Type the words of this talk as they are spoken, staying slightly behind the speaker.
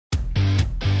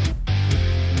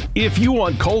If you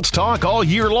want Colts talk all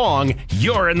year long,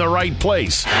 you're in the right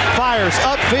place. Fires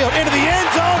upfield into the end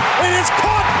zone. It is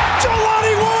caught.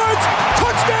 Jelani Woods,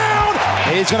 touchdown.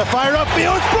 He's going to fire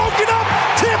upfield. It's broken up.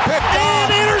 Tipped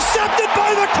and intercepted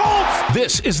by the Colts.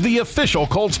 This is the official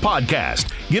Colts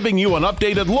Podcast, giving you an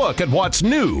updated look at what's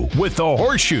new with the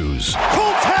Horseshoes.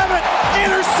 Colts have it.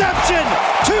 Interception.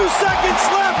 2 seconds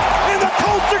left, and the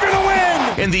Colts are going to win.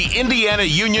 In the Indiana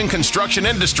Union Construction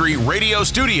Industry radio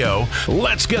studio,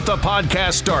 let's get the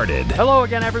podcast started. Hello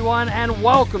again, everyone, and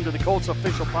welcome to the Colts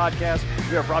official podcast.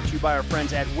 We are brought to you by our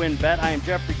friends at WynnBET. I am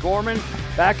Jeffrey Gorman,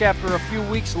 back after a few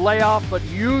weeks layoff, but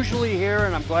usually here,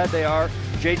 and I'm glad they are,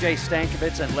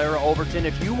 Stankevitz and Larra Overton.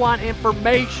 If you want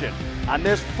information on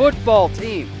this football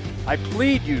team, I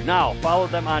plead you now, follow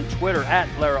them on Twitter at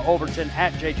Larra Overton,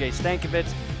 at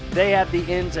Stankevitz. They have the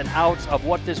ins and outs of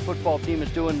what this football team is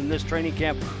doing in this training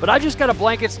camp. But I just got a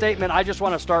blanket statement I just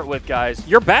want to start with, guys.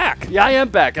 You're back. Yeah, I am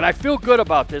back, and I feel good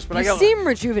about this. But you seem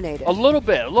rejuvenated. A little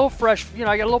bit, a little fresh. You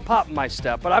know, I got a little pop in my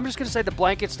step. But I'm just going to say the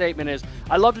blanket statement is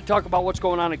I love to talk about what's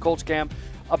going on in Colts camp,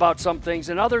 about some things,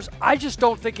 and others. I just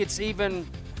don't think it's even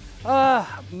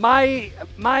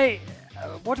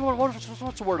what's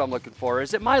the word I'm looking for?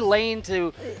 Is it my lane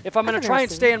to, if I'm going to try and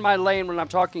stay in my lane when I'm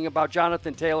talking about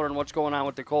Jonathan Taylor and what's going on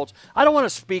with the Colts, I don't want to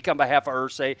speak on behalf of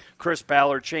Irsay, Chris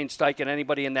Ballard, Shane Steichen,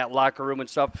 anybody in that locker room and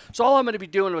stuff. So all I'm going to be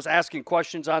doing was asking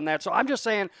questions on that. So I'm just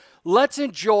saying, let's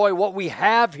enjoy what we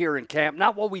have here in camp,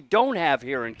 not what we don't have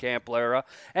here in camp, Larra,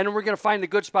 and we're going to find the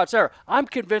good spots there. I'm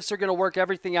convinced they're going to work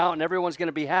everything out and everyone's going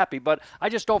to be happy, but I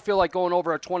just don't feel like going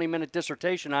over a 20-minute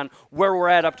dissertation on where we're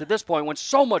at up to this point when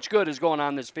so much good is going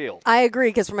on this field. I agree,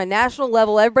 because from a national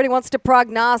level, everybody wants to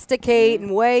prognosticate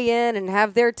and weigh in and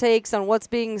have their takes on what's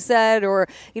being said, or,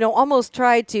 you know, almost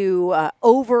try to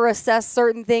over-assess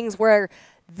certain things, where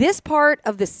this part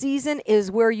of the season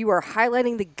is where you are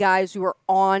highlighting the guys who are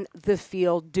on the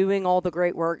field doing all the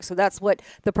great work. So that's what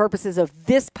the purposes of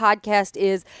this podcast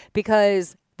is,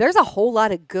 because there's a whole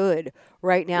lot of good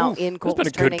right now in Colts training camp.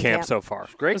 It's been a good camp so far.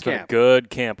 Great camp. Been a good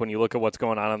camp when you look at what's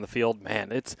going on the field.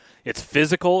 Man, it's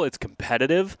physical, it's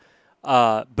competitive,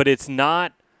 but it's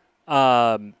not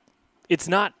there's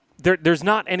not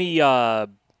any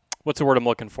what's the word I'm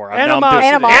looking for?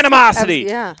 Animosity.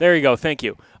 Yeah. There you go. Thank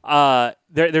you.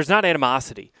 There's not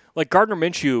animosity. Like Gardner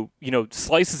Minshew,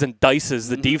 slices and dices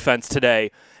the defense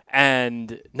today,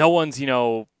 and no one's,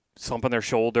 slumping their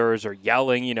shoulders or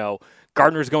yelling,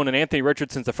 Gardner's going and Anthony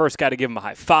Richardson's the first guy to give him a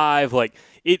high five. Like,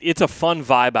 it's a fun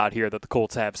vibe out here that the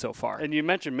Colts have so far. And you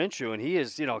mentioned Minshew, and he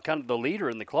is, kind of the leader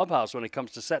in the clubhouse when it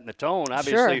comes to setting the tone.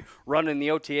 Obviously, running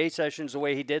the OTA sessions the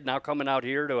way he did, now coming out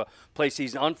here to a place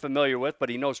he's unfamiliar with, but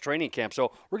he knows training camp.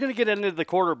 So we're going to get into the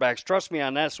quarterbacks. Trust me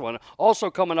on this one.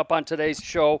 Also coming up on today's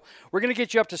show, we're going to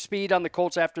get you up to speed on the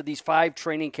Colts after these 5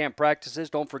 training camp practices.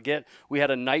 Don't forget, we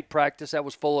had a night practice that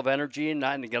was full of energy, and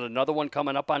got another one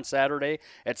coming up on Saturday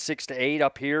at 6 to 8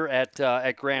 up here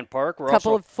at Grand Park. We're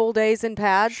couple of full days in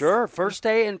pads. Sure. First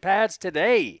day in pads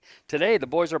today. Today, the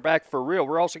boys are back for real.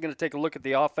 We're also going to take a look at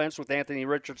the offense with Anthony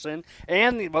Richardson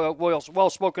and the well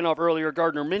spoken of earlier,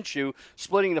 Gardner Minshew,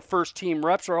 splitting the first team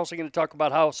reps. We're also going to talk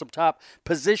about how some top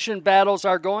position battles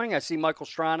are going. I see Michael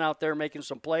Strawn out there making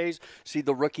some plays. See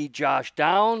the rookie Josh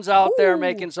Downs out there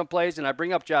making some plays. And I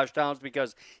bring up Josh Downs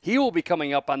because he will be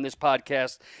coming up on this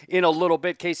podcast in a little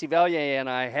bit. Casey Valier and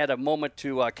I had a moment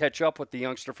to catch up with the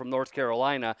youngster from North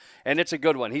Carolina, and it's a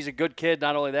good one. He's a good kid.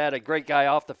 Not only that, a great guy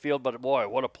off the field, but boy,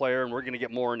 what a player, and we're going to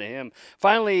get more into him.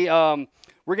 Finally,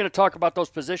 we're going to talk about those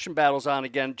position battles on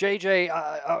again.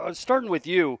 JJ, starting with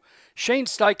you, Shane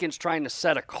Steichen's trying to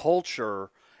set a culture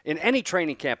in any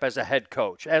training camp as a head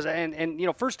coach.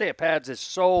 And first day at pads is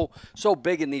so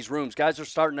big in these rooms. Guys are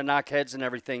starting to knock heads and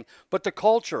everything. But the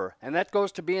culture, and that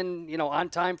goes to being, on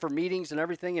time for meetings and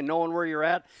everything and knowing where you're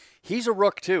at. He's a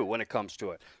rook, too, when it comes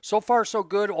to it. So far, so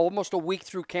good. Almost a week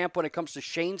through camp when it comes to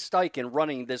Shane Steichen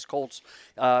running this Colts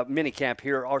mini camp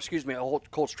here, or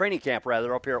Colts training camp,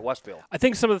 rather, up here at Westfield. I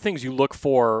think some of the things you look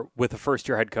for with a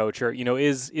first-year head coach are,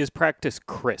 is practice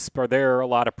crisp? Are there a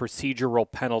lot of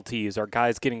procedural penalties? Are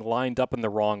guys getting lined up in the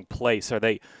wrong place? Are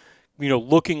they,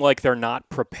 looking like they're not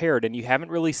prepared? And you haven't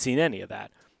really seen any of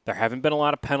that. There haven't been a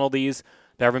lot of penalties.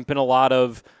 There haven't been a lot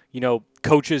of,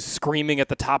 coaches screaming at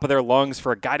the top of their lungs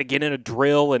for a guy to get in a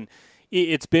drill, and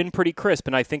it's been pretty crisp.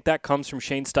 And I think that comes from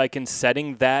Shane Steichen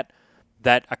setting that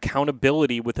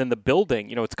accountability within the building.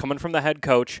 It's coming from the head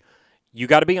coach. You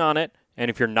got to be on it,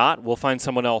 and if you're not, we'll find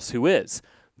someone else who is.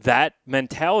 That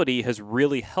mentality has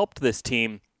really helped this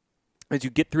team as you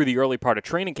get through the early part of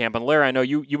training camp. And Larry, I know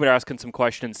you were asking some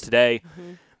questions today.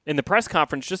 in the press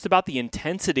conference just about the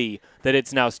intensity that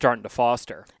it's now starting to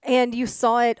foster. And you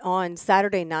saw it on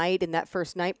Saturday night in that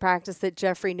first night practice that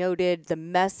Jeffrey noted, the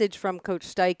message from Coach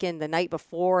Steichen the night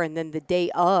before and then the day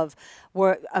of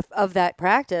that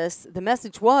practice. The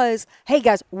message was, hey,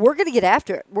 guys, we're going to get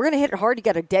after it. We're going to hit it hard. You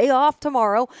got a day off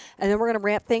tomorrow, and then we're going to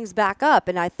ramp things back up.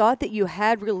 And I thought that you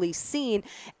had really seen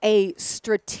a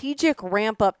strategic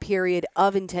ramp-up period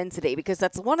of intensity, because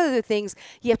that's one of the things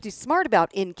you have to be smart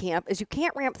about in camp is you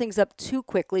can't ramp things up too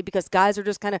quickly because guys are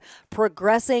just kind of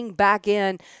progressing back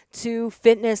in to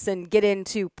fitness and get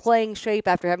into playing shape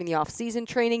after having the off-season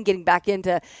training, getting back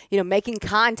into, making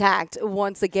contact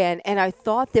once again. And I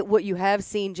thought that what you have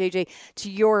seen, JJ, to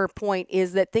your point,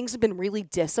 is that things have been really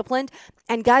disciplined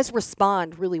and guys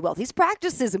respond really well. These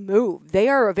practices move. They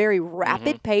are a very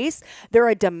rapid pace. They're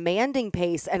a demanding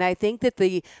pace. And I think that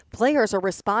the players are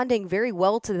responding very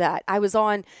well to that. I was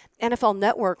on NFL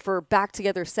Network for Back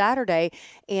Together Saturday,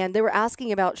 and they were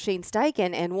asking about Shane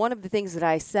Steichen, and one of the things that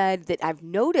I said that I've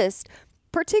noticed,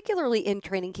 particularly in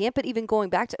training camp, but even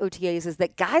going back to OTAs, is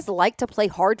that guys like to play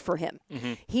hard for him.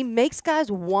 He makes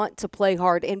guys want to play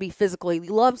hard and be physical. He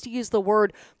loves to use the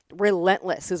word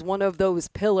relentless is one of those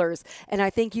pillars, and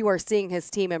I think you are seeing his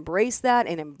team embrace that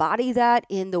and embody that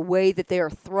in the way that they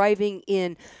are thriving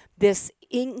in this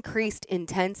increased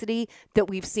intensity that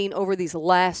we've seen over these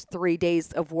last 3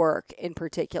 days of work in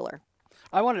particular.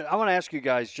 I want to ask you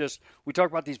guys, we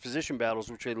talk about these position battles,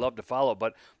 which we love to follow,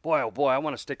 but boy, oh boy, I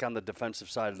want to stick on the defensive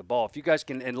side of the ball. If you guys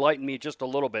can enlighten me just a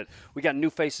little bit, we got new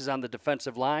faces on the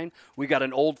defensive line. We got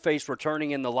an old face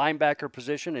returning in the linebacker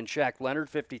position in Shaq Leonard,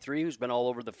 53, who's been all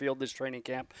over the field this training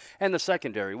camp, and the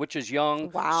secondary, which is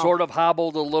young, sort of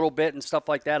hobbled a little bit and stuff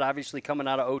like that, obviously coming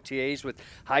out of OTAs with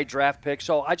high draft picks.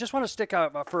 So I just want to stick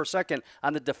out for a second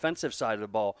on the defensive side of the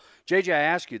ball. JJ, I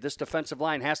ask you, this defensive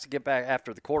line has to get back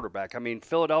after the quarterback. I mean,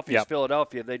 Philadelphia's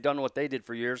Philadelphia. They've done what they did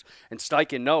for years, and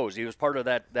Steichen knows. He was part of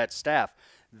that staff.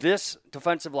 This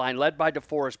defensive line, led by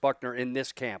DeForest Buckner in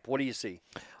this camp, what do you see?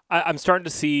 I'm starting to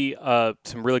see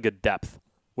some really good depth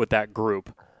with that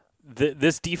group.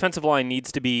 This defensive line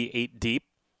needs to be 8 deep.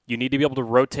 You need to be able to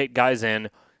rotate guys in,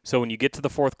 so when you get to the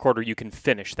fourth quarter, you can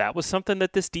finish. That was something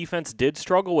that this defense did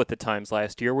struggle with at times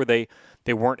last year, where they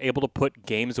weren't able to put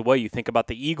games away. You think about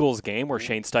the Eagles game where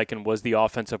Shane Steichen was the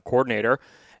offensive coordinator,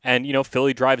 and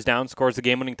Philly drives down, scores the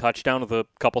game-winning touchdown with a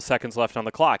couple seconds left on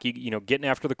the clock. Getting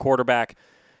after the quarterback,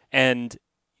 and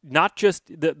not just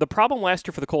the problem last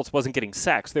year for the Colts wasn't getting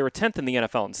sacks. They were 10th in the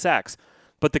NFL in sacks,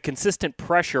 but the consistent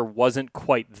pressure wasn't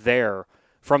quite there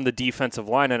from the defensive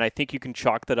line, and I think you can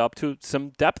chalk that up to some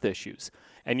depth issues.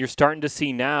 And you're starting to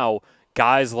see now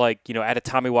guys like,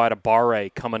 Adetomiwa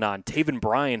Adebawore coming on. Taven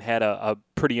Bryan had a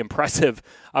pretty impressive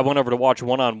 – I went over to watch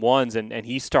one-on-ones, and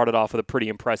he started off with a pretty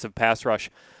impressive pass rush.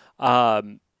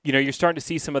 You're starting to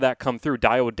see some of that come through.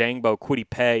 Dio Dangbo, Kwity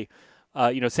Paye.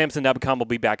 Samson Ebukam will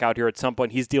be back out here at some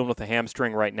point. He's dealing with a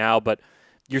hamstring right now, but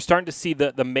you're starting to see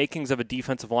the makings of a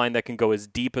defensive line that can go as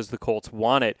deep as the Colts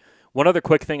want it. One other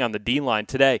quick thing on the D-line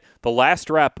today, the last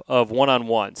rep of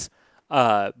one-on-ones –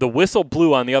 the whistle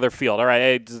blew on the other field. All right,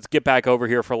 hey, let's get back over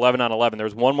here for 11-on-11.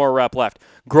 There's one more rep left.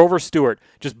 Grover Stewart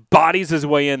just bodies his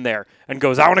way in there and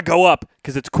goes, I want to go up,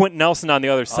 because it's Quentin Nelson on the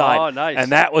other side. Oh, nice.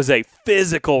 And that was a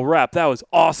physical rep. That was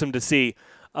awesome to see.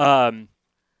 I'm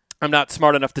not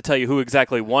smart enough to tell you who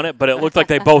exactly won it, but it looked like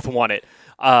they both won it.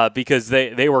 Because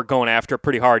they were going after it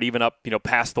pretty hard, even up,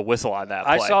 past the whistle on that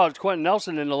play. I saw Quentin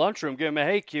Nelson in the lunchroom give him a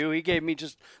hey cue. He gave me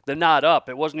just the nod up.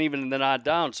 It wasn't even the nod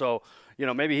down, so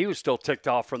maybe he was still ticked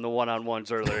off from the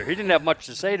one-on-ones earlier. He didn't have much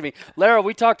to say to me. Larra,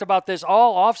 we talked about this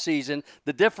all offseason,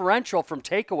 the differential from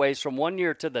takeaways from one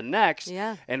year to the next.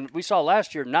 Yeah. And we saw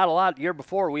last year, not a lot. Year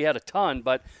before, we had a ton,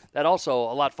 but that also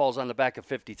a lot falls on the back of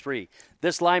 53.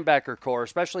 This linebacker core,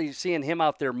 especially seeing him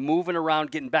out there moving around,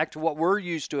 getting back to what we're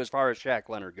used to as far as Shaq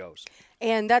Leonard goes.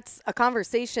 And that's a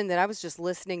conversation that I was just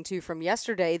listening to from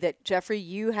yesterday that Jeffrey,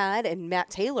 you had, and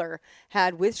Matt Taylor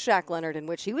had with Shaq Leonard, in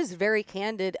which he was very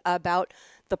candid about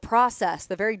the process,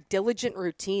 the very diligent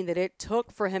routine that it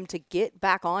took for him to get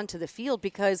back onto the field.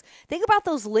 Because think about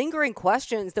those lingering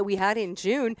questions that we had in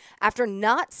June after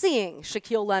not seeing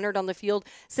Shaquille Leonard on the field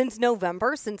since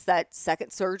November, since that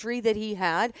second surgery that he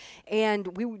had.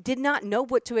 And we did not know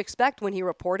what to expect when he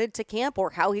reported to camp,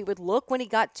 or how he would look when he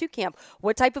got to camp,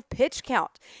 what type of pitch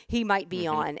count he might be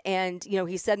on. And,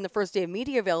 he said in the first day of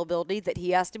media availability that he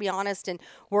has to be honest and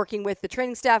working with the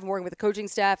training staff and working with the coaching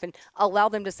staff and allow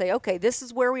them to say, okay, this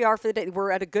is where we are for the day. We're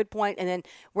at a good point. And then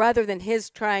rather than his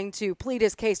trying to plead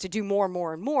his case to do more and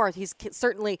more and more, he's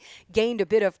certainly gained a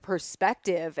bit of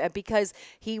perspective because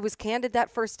he was candid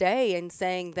that first day and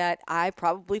saying that I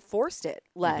probably forced it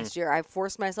last year. I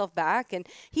forced myself back. And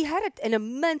he had an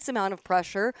immense amount of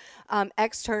pressure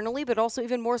externally, but also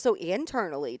even more so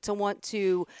internally to want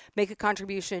to make a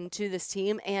contribution to this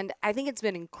team. And I think it's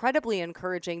been incredibly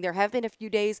encouraging. There have been a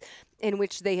few days in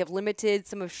which they have limited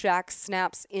some of Shaq's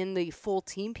snaps in the full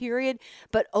team period.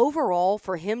 But overall,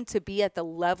 for him to be at the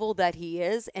level that he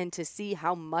is and to see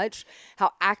how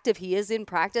active he is in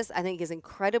practice, I think is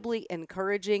incredibly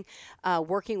encouraging.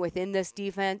 Working within this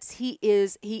defense, he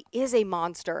is a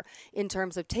monster in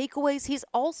terms of takeaways. He's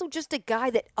also just a guy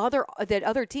that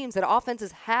other teams, that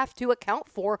offenses have to account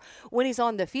for when he's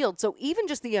on the field. So even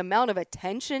just the amount of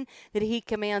attention that he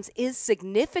commands is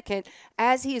significant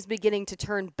as he is beginning to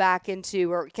turn back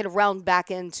into, or kind of round back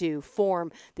into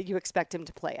form that you expect him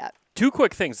to play at. Two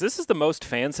quick things. This is the most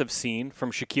fans have seen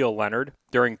from Shaquille Leonard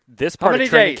during this part of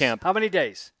training camp. How many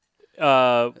days?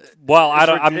 Well, I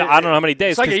don't know how many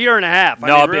days. It's like a year and a half.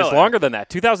 No, it's longer than that.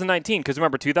 2019, because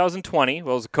remember, 2020,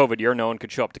 well, it was a COVID year. No one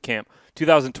could show up to camp.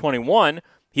 2021,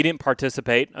 he didn't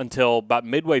participate until about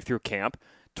midway through camp.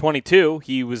 22,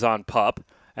 he was on PUP.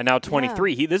 And now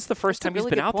 23. This is the first time he's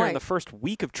been out there in the first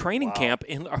week of training camp.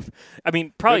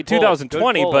 Probably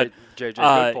 2020, but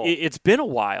it's been a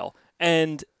while.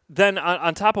 And then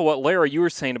on top of what, Larra, you were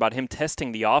saying about him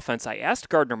testing the offense, I asked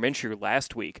Gardner Minshew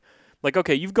last week, like,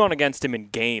 okay, you've gone against him in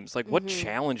games. Like, what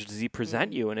challenge does he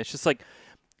present you? And it's just like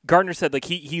Gardner said, like,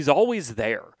 he's always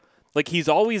there. Like, he's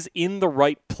always in the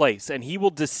right place, and he will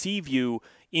deceive you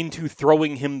into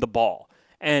throwing him the ball.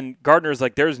 And Gardner's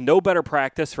like, there's no better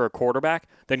practice for a quarterback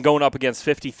than going up against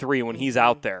 53 when he's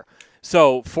out there.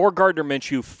 So for Gardner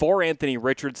Minshew, for Anthony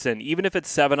Richardson, even if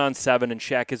it's 7-on-7 and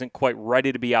Shaq isn't quite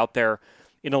ready to be out there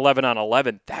in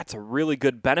 11-on-11, that's a really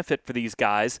good benefit for these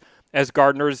guys as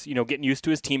Gardner's, getting used to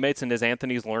his teammates and as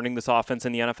Anthony's learning this offense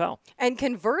in the NFL. And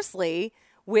conversely,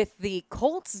 with the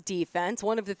Colts defense,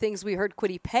 one of the things we heard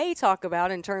Kwity Paye talk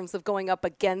about in terms of going up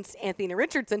against Anthony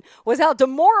Richardson was how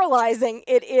demoralizing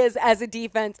it is as a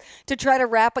defense to try to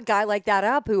wrap a guy like that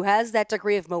up who has that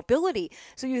degree of mobility.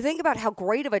 So you think about how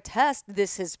great of a test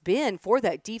this has been for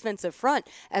that defensive front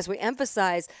as we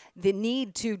emphasize the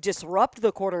need to disrupt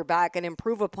the quarterback and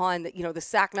improve upon the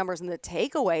sack numbers and the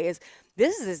takeaways.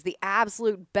 This is the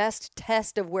absolute best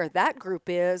test of where that group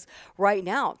is right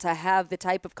now, to have the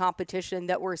type of competition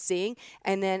that we're seeing.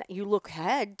 And then you look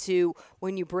ahead to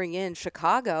when you bring in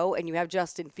Chicago and you have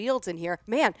Justin Fields in here.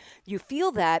 Man, you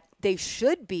feel that they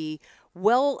should be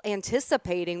well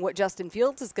anticipating what Justin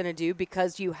Fields is going to do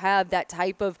because you have that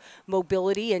type of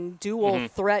mobility and dual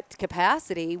threat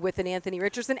capacity with an Anthony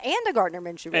Richardson and a Gardner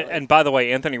Minshew. Really. And by the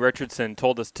way, Anthony Richardson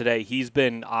told us today he's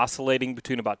been oscillating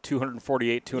between about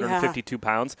 248, 252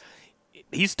 pounds.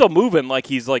 He's still moving like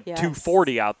he's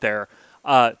 240 out there.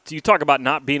 So you talk about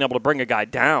not being able to bring a guy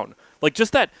down. Like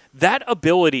just that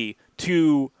ability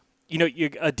to,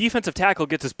 a defensive tackle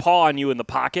gets his paw on you in the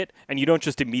pocket and you don't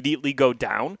just immediately go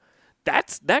down.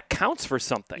 That counts for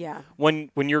something. Yeah.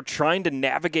 When you're trying to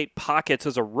navigate pockets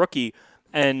as a rookie,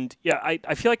 and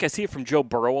I feel like I see it from Joe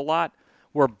Burrow a lot,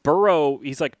 where Burrow,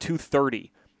 he's like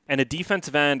 230, and a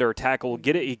defensive end or a tackle will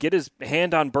get his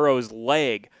hand on Burrow's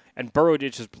leg, and Burrow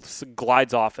just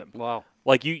glides off him. Wow.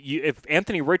 Like if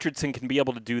Anthony Richardson can be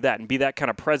able to do that and be that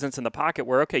kind of presence in the pocket,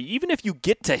 where even if you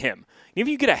get to him, even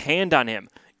if you get a hand on him,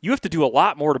 you have to do a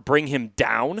lot more to bring him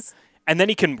down. And then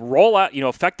he can roll out,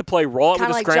 affect the play, roll out with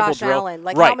a scramble drill. Allen.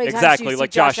 Like right, how many exactly, times do you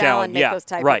like see Josh Allen make those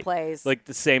type of plays? Like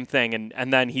the same thing.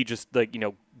 And then he just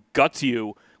guts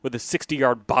you with a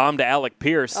 60-yard bomb to Alec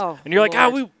Pierce. Oh, and you're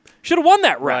like, we should have won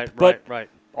that rep. Right.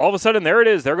 All of a sudden, there it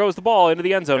is. There goes the ball into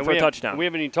the end zone for a touchdown. We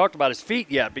haven't even talked about his feet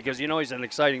yet because he's an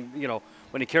exciting,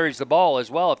 when he carries the ball as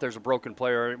well. If there's a broken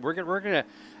player, we're gonna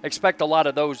expect a lot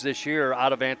of those this year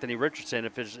out of Anthony Richardson.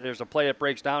 If there's a play that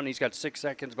breaks down and he's got 6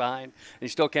 seconds behind and he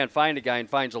still can't find a guy and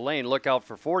finds a lane, look out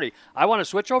for 40. I want to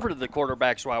switch over to the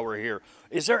quarterbacks while we're here.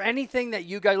 Is there anything that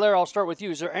you guys, Larra, I'll start with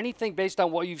you. Is there anything based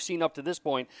on what you've seen up to this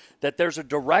point that there's a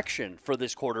direction for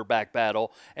this quarterback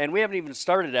battle? And we haven't even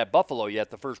started at Buffalo yet,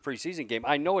 the first preseason game.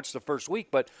 I know it's the first week,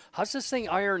 but how's this thing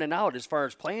ironing out as far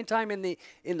as playing time in the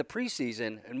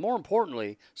preseason and more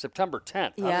importantly, September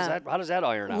 10th? How does that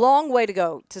iron out? Long way to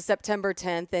go to September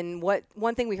 10th. And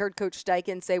one thing we heard Coach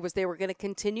Steichen say was they were going to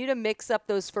continue to mix up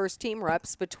those first team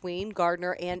reps between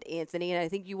Gardner and Anthony. And I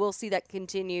think you will see that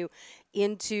continue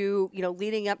into,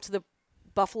 leading up to the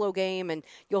Buffalo game, and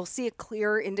you'll see a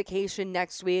clear indication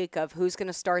next week of who's going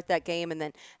to start that game and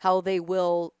then how they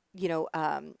will,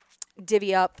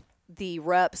 divvy up the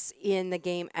reps in the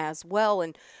game as well.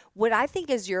 And what I think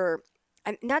is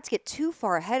and not to get too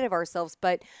far ahead of ourselves,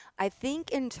 but I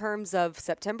think in terms of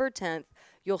September 10th,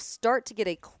 you'll start to get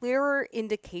a clearer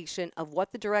indication of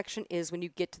what the direction is when you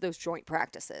get to those joint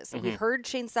practices. Mm-hmm. We heard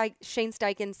Shane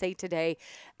Steichen say today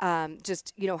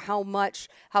just,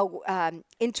 how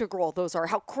integral those are,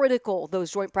 how critical those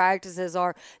joint practices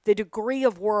are, the degree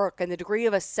of work and the degree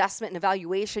of assessment and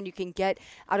evaluation you can get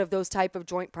out of those type of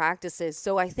joint practices.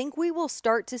 So I think we will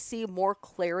start to see more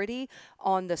clarity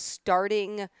on the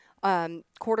starting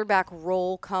quarterback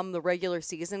role come the regular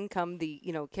season, come the,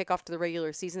 kickoff to the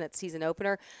regular season, that season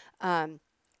opener,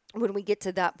 when we get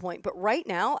to that point. But right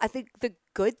now, I think the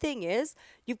good thing is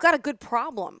you've got a good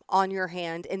problem on your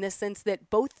hand in the sense that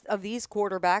both of these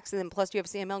quarterbacks, and then plus you have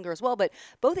Sam Ehlinger as well, but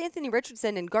both Anthony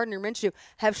Richardson and Gardner Minshew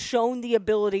have shown the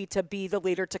ability to be the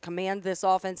leader, to command this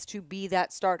offense, to be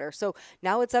that starter. So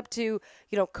now it's up to,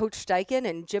 Coach Steichen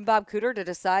and Jim Bob Cooter to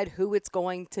decide who it's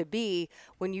going to be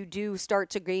when you do start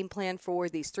to game plan for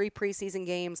these 3 preseason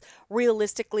games.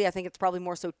 Realistically, I think it's probably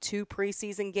more so 2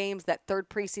 preseason games. That third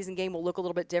preseason game will look a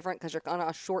little bit different because you're on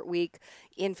a short week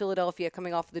in Philadelphia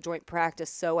coming off of the joint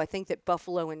practice. So I think that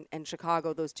Buffalo and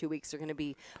Chicago, those 2 weeks are going to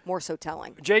be more so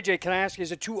telling. JJ, can I ask you,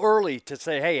 is it too early to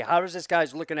say, hey, how does this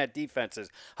guy's looking at defenses?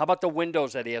 How about the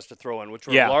windows that he has to throw in, which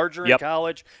were larger in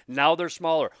college? Now they're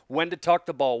smaller. When to tuck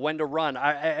the ball, when to run.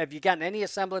 Have you gotten any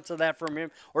semblance of that from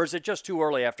him, or is it just too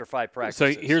early after 5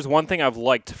 practices? So here's one thing I've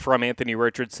liked from Anthony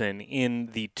Richardson in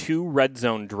the 2 red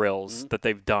zone drills that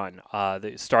they've done.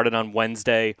 They started on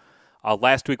Wednesday.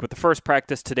 Last week with the first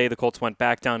practice. Today the Colts went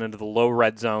back down into the low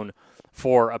red zone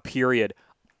for a period.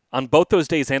 On both those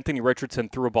days, Anthony Richardson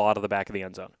threw a ball out of the back of the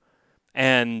end zone.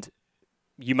 And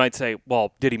you might say,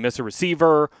 well, did he miss a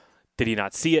receiver? Did he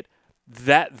not see it?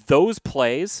 Those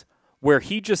plays where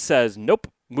he just says,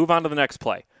 nope, move on to the next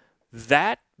play.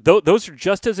 Those are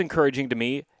just as encouraging to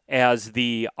me as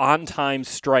the on-time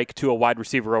strike to a wide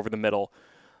receiver over the middle,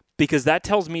 because that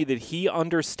tells me that he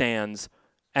understands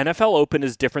NFL Open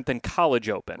is different than college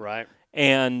Open. Right.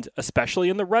 And especially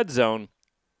in the red zone,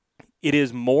 it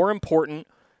is more important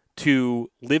to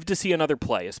live to see another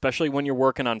play, especially when you're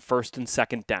working on first and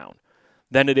second down,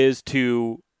 than it is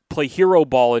to play hero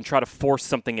ball and try to force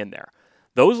something in there.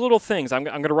 Those little things, I'm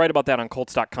going to write about that on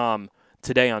Colts.com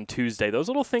today on Tuesday. Those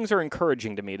little things are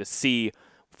encouraging to me to see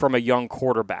from a young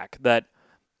quarterback that,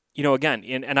 again,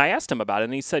 and I asked him about it,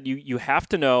 and he said you have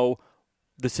to know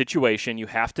the situation. You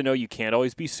have to know you can't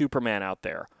always be Superman out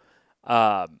there.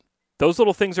 Those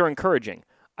little things are encouraging.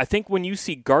 I think when you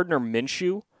see Gardner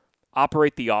Minshew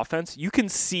operate the offense, you can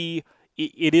see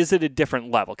it is at a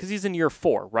different level because he's in year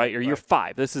 4, right? Or year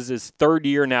 5. This is his 3rd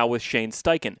year now with Shane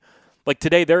Steichen. Like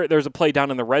today, there's a play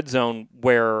down in the red zone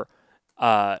where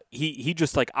he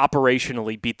just like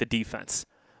operationally beat the defense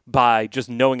by just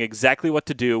knowing exactly what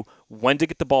to do, when to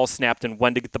get the ball snapped and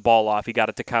when to get the ball off. He got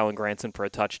it to Kylan Granson for a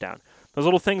touchdown. Those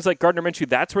little things like Gardner Minshew,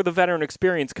 that's where the veteran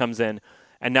experience comes in.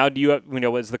 And now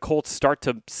as the Colts start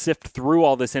to sift through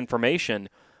all this information,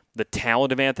 the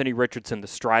talent of Anthony Richardson, the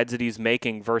strides that he's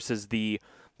making versus the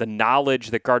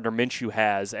knowledge that Gardner Minshew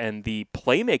has and the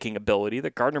playmaking ability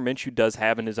that Gardner Minshew does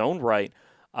have in his own right,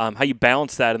 how you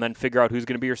balance that and then figure out who's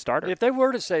going to be your starter. If they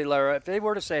were to say, Larra,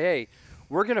 hey,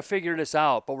 we're going to figure this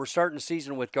out, but we're starting the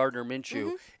season with Gardner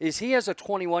Minshew. Is he, as a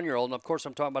 21-year-old, and of course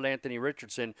I'm talking about Anthony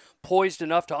Richardson, poised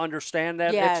enough to understand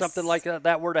that if something like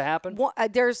that were to happen?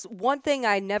 There's one thing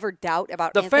I never doubt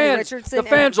about Anthony Richardson. The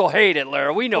fans will hate it,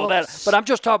 Larra. We know that. But I'm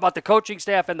just talking about the coaching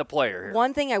staff and the player here.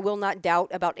 One thing I will not doubt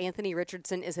about Anthony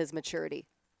Richardson is his maturity.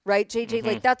 Right, JJ?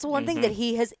 Like, that's one thing that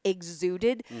he has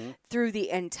exuded through the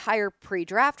entire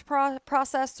pre-draft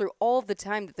process, through all of the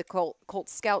time that the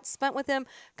Colts scouts spent with him,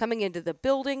 coming into the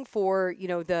building for,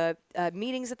 the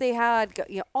meetings that they had,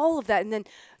 all of that. And then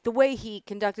the way he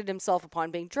conducted himself upon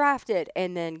being drafted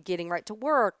and then getting right to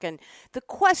work and the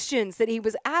questions that he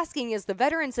was asking as the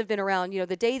veterans have been around,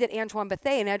 the day that Antoine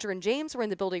Bethea and Edgerrin James were in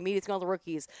the building meeting all the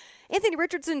rookies. Anthony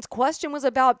Richardson's question was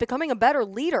about becoming a better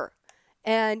leader.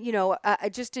 And,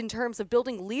 just in terms of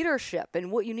building leadership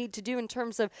and what you need to do in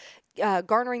terms of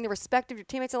garnering the respect of your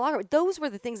teammates in the locker room, those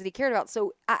were the things that he cared about.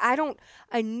 So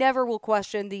I never will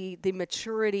question the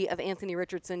maturity of Anthony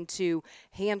Richardson to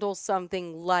handle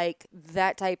something like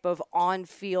that type of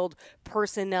on-field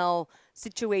personnel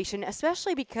situation,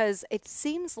 especially because it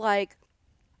seems like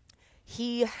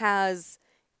he has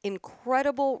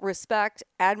incredible respect,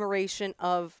 admiration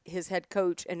of his head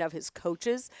coach and of his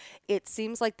coaches. It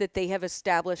seems like that they have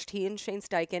established, he and Shane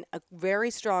Steichen, a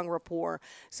very strong rapport.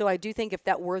 So I do think if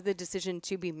that were the decision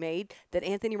to be made, that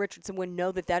Anthony Richardson would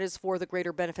know that that is for the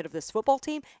greater benefit of this football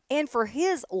team and for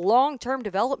his long-term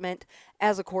development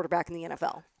as a quarterback in the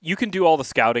NFL. You can do all the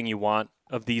scouting you want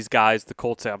of these guys. The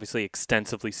Colts obviously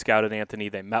extensively scouted Anthony.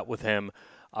 They met with him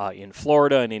in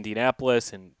Florida and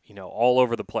Indianapolis and, all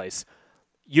over the place.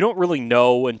 You don't really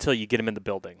know until you get him in the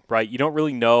building, right? You don't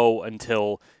really know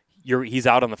until he's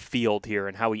out on the field here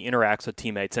and how he interacts with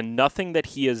teammates. And nothing that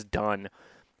he has done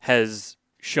has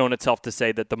shown itself to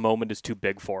say that the moment is too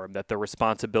big for him, that the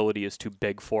responsibility is too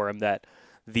big for him, that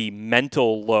the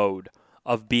mental load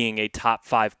of being a top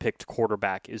 5 picked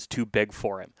quarterback is too big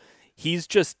for him. He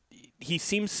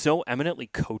seems so eminently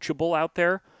coachable out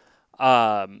there.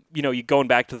 You going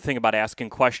back to the thing about asking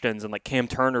questions, and like Cam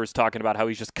Turner is talking about how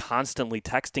he's just constantly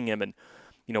texting him and,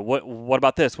 what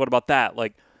about this? What about that?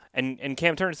 Like, and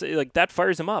Cam Turner, like, that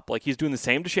fires him up. Like, he's doing the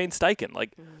same to Shane Steichen.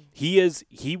 Like,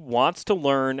 he wants to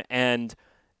learn. And,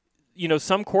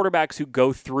 some quarterbacks who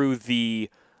go through the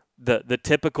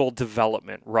typical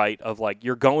development, right, of like,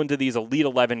 you're going to these Elite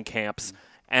 11 camps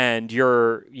and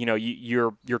you're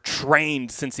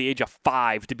trained since the age of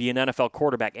 5 to be an NFL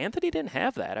quarterback. Anthony didn't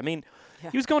have that. I mean,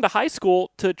 he was going to high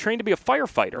school to train to be a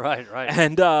firefighter. Right.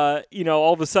 And,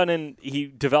 all of a sudden he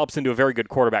develops into a very good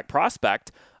quarterback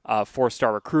prospect,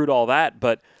 4-star recruit, all that.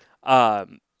 But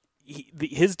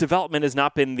his development has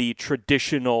not been the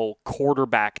traditional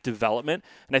quarterback development.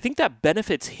 And I think that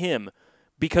benefits him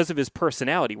because of his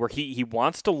personality, where he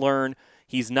wants to learn.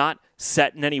 He's not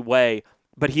set in any way,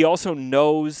 but he also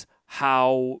knows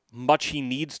how much he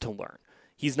needs to learn.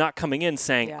 He's not coming in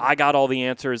saying, I got all the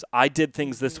answers. I did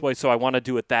things this way, so I want to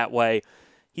do it that way.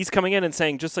 He's coming in and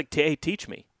saying, just like, hey, teach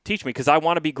me, because I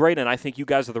want to be great, and I think you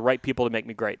guys are the right people to make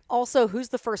me great. Also, who's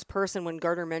the first person when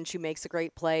Gardner Minshew makes a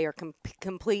great play or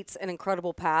completes an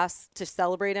incredible pass to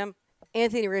celebrate him?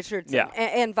 Anthony Richardson,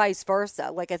 and vice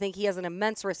versa. Like, I think he has an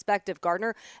immense respect of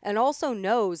Gardner and also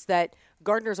knows that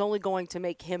Gardner's only going to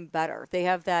make him better. They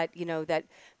have that, that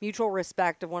mutual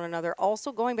respect of one another.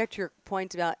 Also, going back to your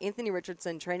point about Anthony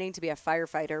Richardson training to be a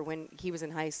firefighter when he was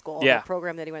in high school, the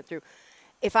program that he went through.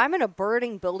 If I'm in a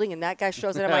burning building and that guy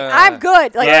shows up, I'm like, I'm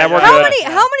good. Like, we're how good.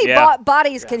 How many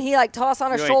bodies can he like toss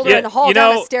on a shoulder and haul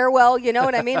down a stairwell? You know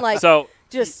what I mean? Like, so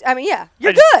you're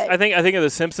good. I think of the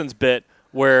Simpsons bit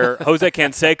where Jose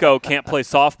Canseco can't play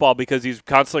softball because he's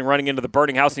constantly running into the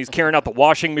burning house and he's carrying out the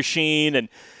washing machine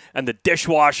and the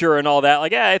dishwasher and all that.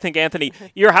 Like, I think, Anthony,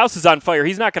 your house is on fire.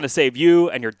 He's not going to save you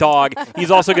and your dog.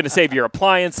 He's also going to save your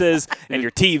appliances and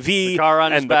your TV. The car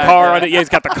on his and back. The car on it. Yeah, he's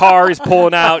got the car. He's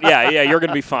pulling out. Yeah, you're going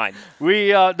to be fine.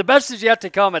 The best is yet to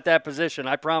come at that position.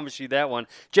 I promise you that one.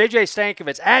 JJ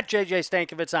Stankevitz, at JJ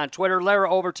Stankevitz on Twitter. Larra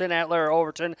Overton, at Larra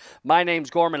Overton. My name's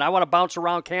Gorman. I want to bounce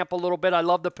around camp a little bit. I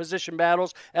love the position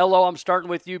battles. LO, I'm starting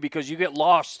with you because you get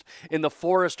lost in the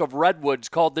forest of redwoods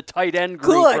called the tight end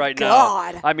group right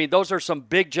now. I mean, those are some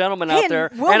big gentlemen out there.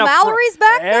 Will Mallory's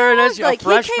back there? There it is, like, a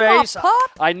fresh he came face. Off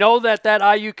pup. I know that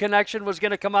IU connection was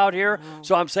going to come out here,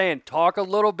 so I'm saying talk a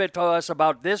little bit to us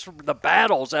about the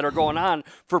battles that are going on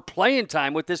for playing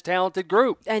time with this talented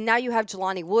group. And now you have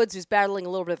Jelani Woods, who's battling a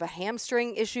little bit of a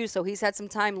hamstring issue, so he's had some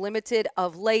time limited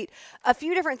of late. A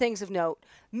few different things of note.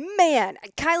 Man,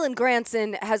 Kylan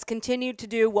Granson has continued to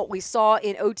do what we saw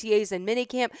in OTAs and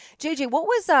minicamp. JJ, what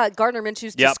was Gardner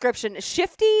Minshew's description?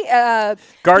 Shifty?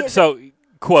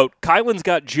 Quote, Kylan's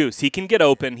got juice. He can get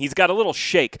open. He's got a little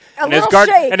shake. And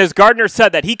as Gardner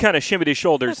said that, he kind of shimmied his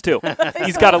shoulders, too.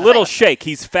 He's got a little shake.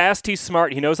 He's fast. He's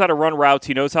smart. He knows how to run routes.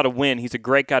 He knows how to win. He's a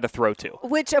great guy to throw to.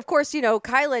 Which, of course,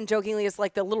 Kylan jokingly is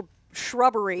like the little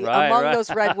shrubbery among those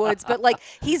redwoods, but like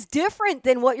he's different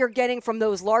than what you're getting from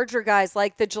those larger guys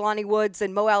like the Jelani Woods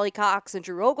and Mo Alley Cox and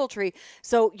Drew Ogletree.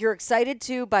 So you're excited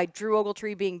too by Drew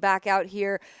Ogletree being back out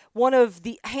here. One of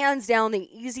the hands down the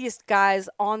easiest guys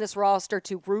on this roster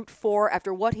to root for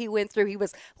after what he went through. He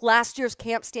was last year's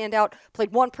camp standout,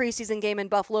 played one preseason game in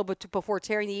Buffalo before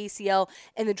tearing the ACL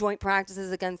in the joint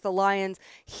practices against the Lions.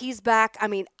 He's back. I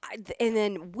mean, and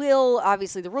then Will,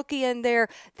 obviously the rookie in there.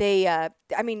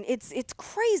 It's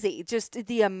crazy, just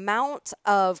the amount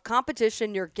of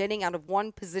competition you're getting out of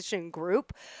one position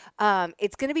group.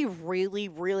 It's going to be really,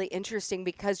 really interesting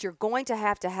because you're going to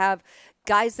have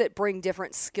guys that bring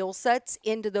different skill sets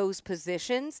into those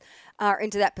positions,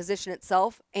 into that position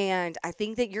itself. And I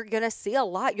think that you're going to see a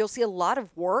lot. You'll see a lot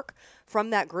of work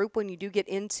from that group when you do get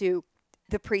into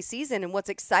the preseason. And what's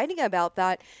exciting about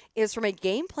that is from a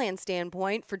game plan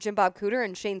standpoint for Jim Bob Cooter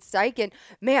and Shane Steichen,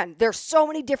 man, there's so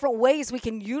many different ways we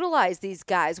can utilize these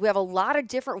guys. We have a lot of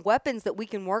different weapons that we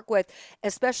can work with,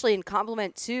 especially in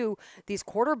complement to these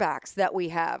quarterbacks that we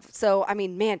have. So, I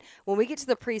mean, man, when we get to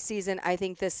the preseason, I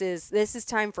think this is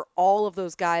time for all of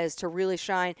those guys to really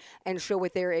shine and show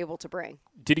what they're able to bring.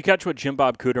 Did you catch what Jim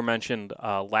Bob Cooter mentioned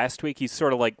last week? He's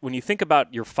sort of like, when you think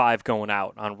about your 5 going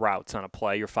out on routes on a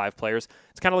play, your 5 players,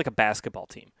 it's kind of like a basketball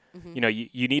team. Mm-hmm. You know,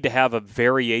 you need to have a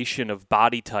variation of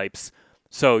body types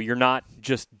so you're not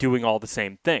just doing all the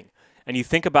same thing. And you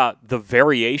think about the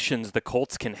variations the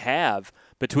Colts can have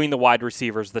between the wide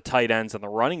receivers, the tight ends, and the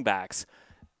running backs.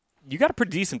 You got a pretty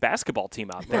decent basketball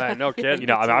team out there. Yeah, no kidding. You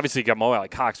know, I mean, obviously you got Mo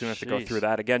Cox. We don't have to go through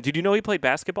that again. Did you know he played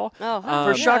basketball? Oh,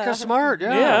 for Shaka Smart.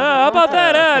 Yeah. How about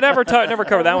that? Never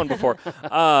covered that one before.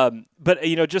 But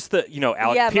you know, just the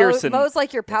Alec Pearson. Mo's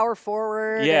like your power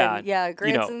forward. Yeah, and,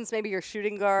 Granson's maybe your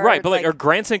shooting guard. Right, but or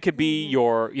Granson could be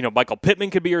your, Michael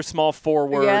Pittman could be your small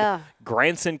forward. Yeah.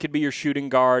 Granson could be your shooting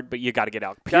guard, but you got to get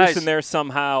Alec Pearson there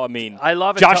somehow. I mean, I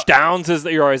love it. Josh Downs is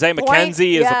or Isaiah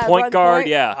McKenzie is a point guard.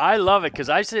 Yeah, I love it because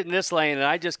I sit in this lane and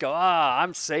I just go,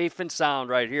 I'm safe and sound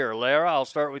right here. Larra, I'll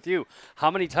start with you. How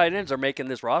many tight ends are making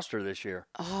this roster this year?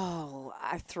 Oh,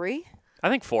 3? I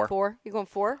think 4. 4? You going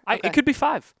 4? Okay. It could be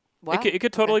 5. Wow. It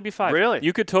could totally be 5. Really?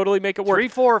 You could totally make it work. 3,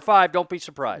 4, or 5. Don't be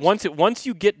surprised. Once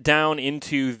you get down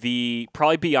into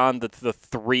probably beyond the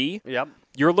 3. Yep.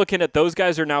 You're looking at those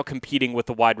guys are now competing with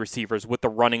the wide receivers, with the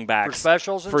running backs. For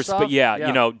specials and stuff?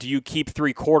 Yeah, do you keep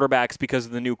 3 quarterbacks because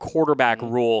of the new quarterback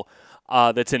rule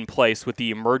that's in place with the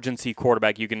emergency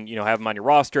quarterback? You can, have them on your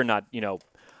roster, not,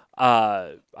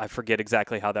 I forget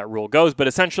exactly how that rule goes, but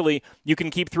essentially you can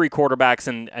keep 3 quarterbacks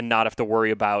and not have to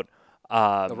worry about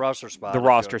the roster spot.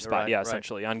 Right,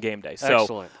 essentially, on game day.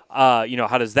 Excellent. So,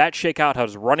 how does that shake out? How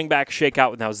does running back shake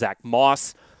out with now Zach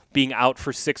Moss being out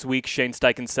for 6 weeks? Shane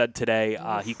Steichen said today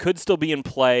he could still be in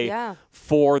play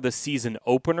for the season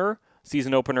opener.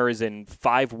 Season opener is in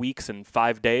 5 weeks and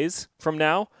 5 days from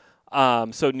now.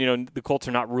 So, the Colts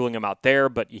are not ruling him out there,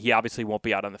 but he obviously won't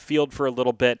be out on the field for a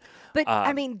little bit. But,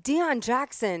 Deion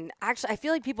Jackson, actually, I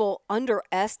feel like people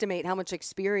underestimate how much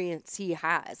experience he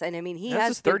has. And, he has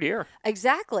his 3rd year.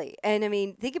 Exactly. And,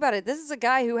 think about it. This is a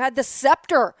guy who had the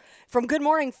scepter from Good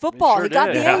Morning Football. He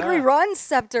got the angry run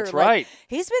scepter. That's right.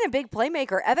 He's been a big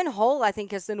playmaker. Evan Hull, I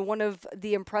think, has been one of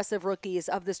the impressive rookies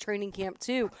of this training camp,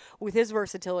 too, with his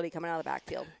versatility coming out of the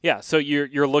backfield. Yeah, so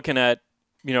you're looking at,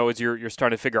 as you're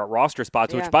starting to figure out roster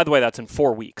spots, which, by the way, that's in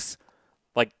 4 weeks.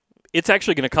 Like, it's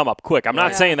actually going to come up quick. I'm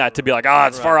not saying that to be like,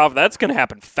 it's far off. That's going to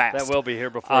happen fast. That will be here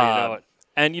before you know it.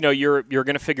 And, you're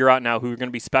going to figure out now who are going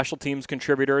to be special teams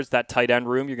contributors. That tight end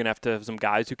room, you're going to have some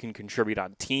guys who can contribute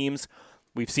on teams.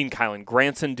 We've seen Kylan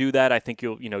Granson do that. I think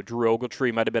Drew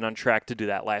Ogletree might have been on track to do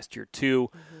that last year, too.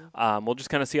 Mm-hmm. We'll just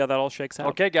kind of see how that all shakes out.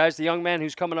 Okay, guys, the young man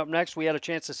who's coming up next, we had a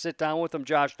chance to sit down with him,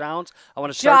 Josh Downs. I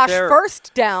want to start there.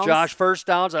 Josh First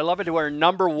Downs. I love it. We're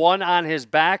number 1 on his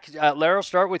back. Larra,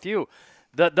 start with you.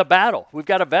 The battle. We've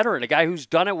got a veteran, a guy who's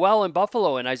done it well in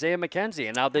Buffalo, and Isaiah McKenzie,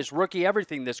 and now this rookie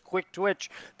everything, this quick twitch,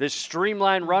 this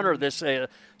streamlined runner, this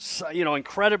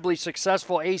incredibly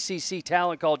successful ACC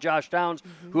talent called Josh Downs,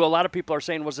 who a lot of people are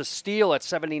saying was a steal at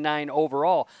 79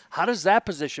 overall. How does that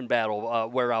position battle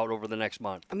wear out over the next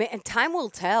month? And time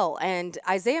will tell. And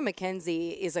Isaiah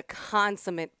McKenzie is a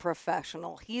consummate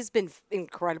professional. He's been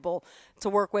incredible to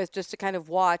work with, just to kind of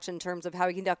watch in terms of how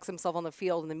he conducts himself on the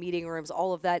field, in the meeting rooms,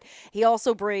 all of that. He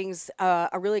also brings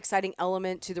a really exciting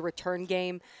element to the return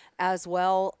game as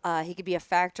well. He could be a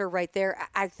factor right there.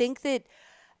 I think that,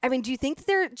 do you think that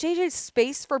there's JJ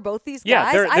space for both these guys?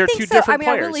 Yeah, they're I think two so. different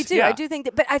players. I really do. Yeah. I do think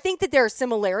that, but I think that there are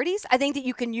similarities. I think that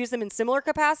you can use them in similar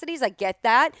capacities. I get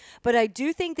that, but I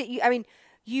do think that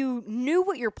you knew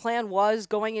what your plan was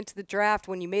going into the draft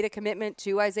when you made a commitment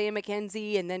to Isaiah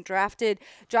McKenzie and then drafted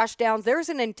Josh Downs. There's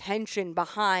an intention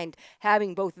behind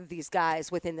having both of these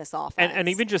guys within this offense. And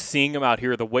even just seeing them out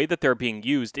here, the way that they're being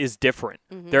used is different.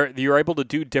 You're able to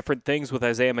do different things with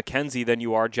Isaiah McKenzie than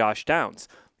you are Josh Downs.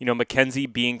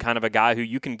 McKenzie being kind of a guy who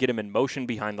you can get him in motion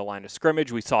behind the line of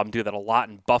scrimmage. We saw him do that a lot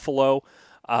in Buffalo.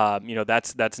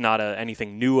 That's not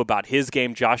anything new about his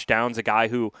game. Josh Downs, a guy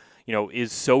who,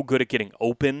 is so good at getting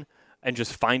open and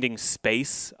just finding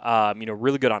space,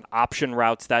 really good on option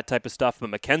routes, that type of stuff.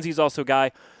 But McKenzie's also a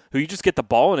guy who you just get the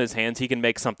ball in his hands, he can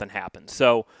make something happen.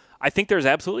 So I think there's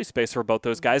absolutely space for both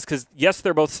those guys because, yes,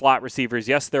 they're both slot receivers.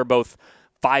 Yes, they're both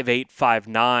 5'8",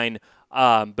 5'9",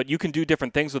 But you can do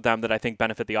different things with them that I think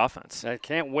benefit the offense. I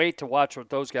can't wait to watch what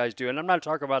those guys do. And I'm not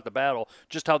talking about the battle,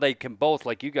 just how they can both,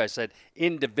 like you guys said,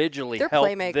 individually They're help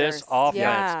playmakers. this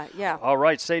offense. Yeah. All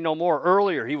right, say no more.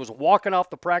 Earlier, he was walking off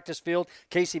the practice field.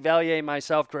 Casey Valier and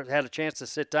myself had a chance to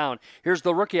sit down. Here's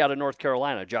the rookie out of North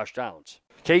Carolina, Josh Downs.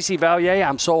 Casey Valier,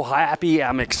 I'm so happy.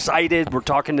 I'm excited. We're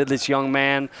talking to this young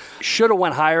man. Should have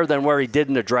went higher than where he did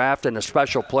in the draft, and a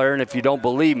special player. And if you don't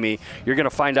believe me, you're going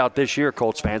to find out this year,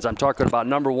 Colts fans. I'm talking about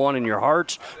number one in your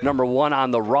hearts, number one on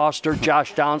the roster,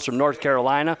 Josh Downs from North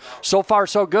Carolina. So far,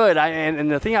 so good. And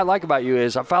the thing I like about you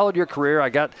is I followed your career. I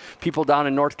got people down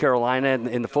in North Carolina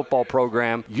in the football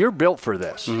program. You're built for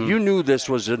this. Mm-hmm. You knew this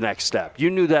was the next step. You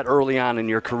knew that early on in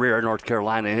your career in North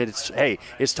Carolina. And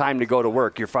it's time to go to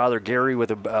work. Your father, Gary,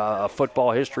 with a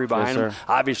football history behind him.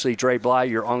 Obviously, Dre Bly,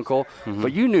 your uncle. Mm-hmm.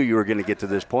 But you knew you were going to get to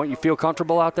this point. You feel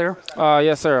comfortable out there?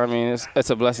 Yes, sir. I mean, it's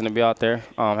a blessing to be out there.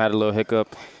 Had a little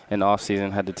hiccup in the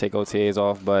offseason. Had to take OTAs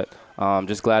off. But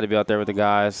just glad to be out there with the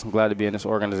guys. I'm glad to be in this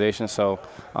organization. So,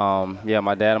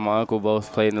 my dad and my uncle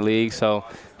both played in the league. So,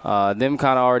 them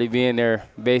kind of already being there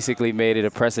basically made it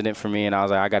a precedent for me. And I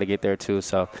was like, I got to get there too.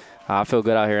 So, I feel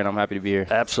good out here, and I'm happy to be here.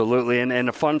 Absolutely. And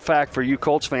a fun fact for you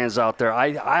Colts fans out there,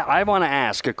 I want to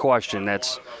ask a question.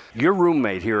 That's your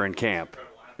roommate here in camp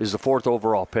is the 4th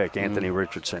overall pick, Anthony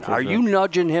Richardson. Are you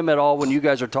nudging him at all when you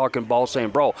guys are talking ball,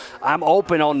 saying, bro, I'm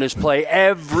open on this play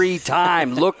every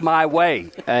time. Look my way.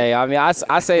 Hey, I mean,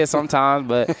 I say it sometimes,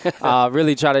 but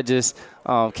really try to just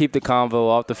keep the convo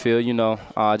off the field,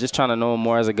 just trying to know him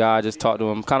more as a guy, just talk to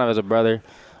him kind of as a brother.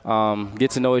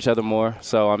 Get to know each other more.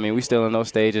 So, I mean, we still in those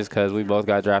stages because we both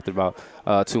got drafted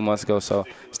about 2 months ago. So,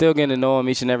 still getting to know him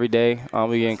each and every day.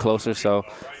 We're getting closer. So,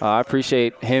 I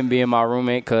appreciate him being my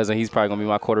roommate because he's probably going to be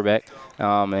my quarterback.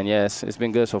 And, yes, it's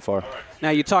been good so far.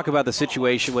 Now, you talk about the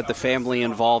situation with the family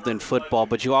involved in football,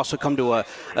 but you also come to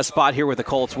a spot here with the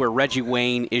Colts where Reggie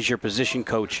Wayne is your position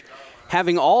coach.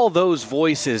 Having all those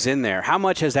voices in there, how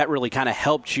much has that really kind of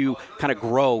helped you kind of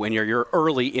grow in your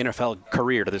early NFL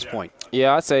career to this point?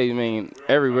 Yeah, I'd say,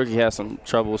 every rookie has some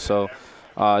trouble. So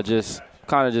just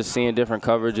seeing different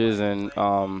coverages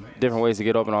and different ways to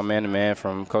get open on man-to-man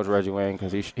from Coach Reggie Wayne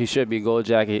because he should be gold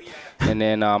jacket. And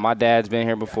then my dad's been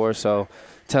here before, so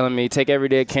telling me take every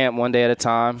day at camp one day at a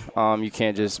time. You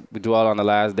can't just dwell on the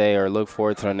last day or look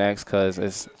forward to the next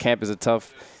because camp is a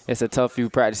tough few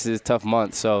practices, tough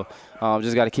months. So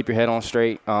just got to keep your head on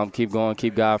straight, keep going,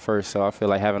 keep God first. So I feel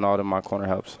like having all of them in my corner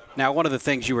helps. Now, one of the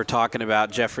things you were talking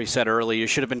about, Jeffrey said earlier, you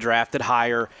should have been drafted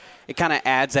higher. It kind of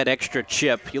adds that extra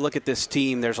chip. You look at this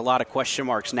team, there's a lot of question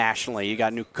marks nationally. You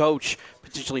got a new coach,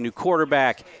 potentially new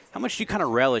quarterback. How much do you kind of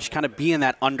relish kind of being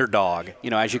that underdog,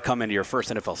 as you come into your first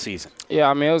NFL season?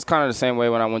 Yeah, it was kind of the same way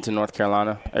when I went to North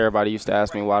Carolina. Everybody used to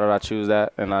ask me, why did I choose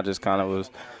that? And I just kind of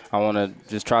I want to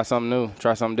just try something new,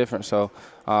 try something different. So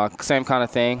same kind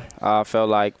of thing. I felt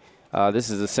like this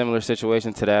is a similar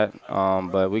situation to that.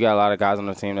 But we got a lot of guys on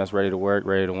the team that's ready to work,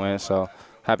 ready to win. So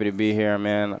happy to be here,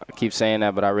 man. I keep saying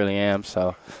that, but I really am.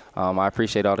 So I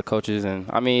appreciate all the coaches. And,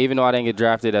 even though I didn't get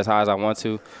drafted as high as I want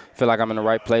to, I feel like I'm in the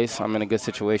right place. I'm in a good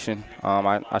situation.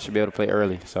 I should be able to play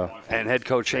early. So. And head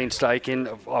coach Shane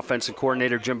Steichen, offensive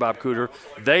coordinator Jim Bob Cooter,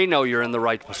 they know you're in the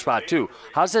right spot too.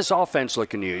 How's this offense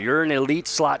looking to you? You're an elite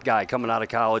slot guy coming out of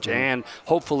college and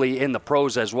hopefully in the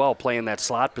pros as well, playing that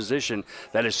slot position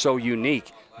that is so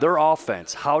unique. Their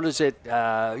offense, how does it,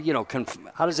 how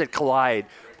does it collide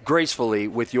gracefully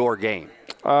with your game?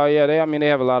 They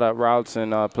have a lot of routes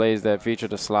and plays that feature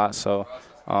the slot, so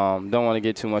don't want to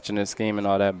get too much in this scheme and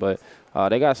all that, but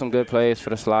they got some good plays for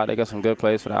the slot. They got some good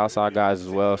plays for the outside guys as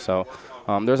well, so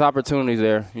there's opportunities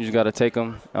there. You just got to take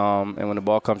them, and when the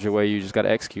ball comes your way, you just got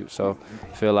to execute. So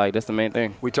I feel like that's the main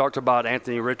thing. We talked about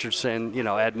Anthony Richardson,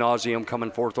 ad nauseum coming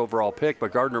 4th overall pick,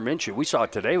 but Gardner Minshew, we saw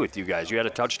it today with you guys. You had a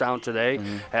touchdown today,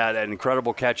 had an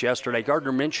incredible catch yesterday.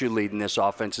 Gardner Minshew leading this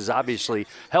offense is obviously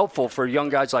helpful for young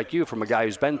guys like you from a guy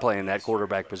who's been playing that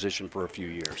quarterback position for a few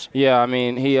years. Yeah,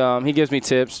 he gives me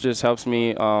tips, just helps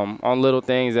me on little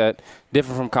things that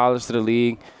differ from college to the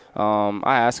league.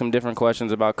 I ask him different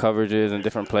questions about coverages and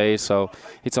different plays. So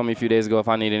he told me a few days ago if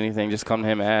I need anything, just come to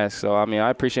him and ask. So, I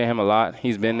appreciate him a lot.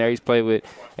 He's been there. He's played with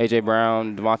A.J.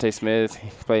 Brown, Devontae Smith.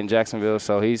 He's played in Jacksonville.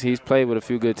 So he's played with a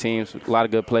few good teams, a lot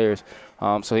of good players.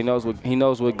 So he knows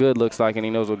what good looks like and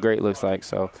he knows what great looks like.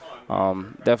 So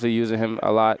definitely using him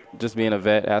a lot, just being a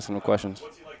vet, asking him questions.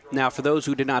 Now, for those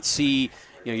who did not see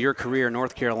your career in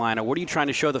North Carolina, what are you trying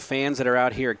to show the fans that are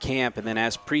out here at camp? And then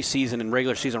as preseason and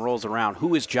regular season rolls around,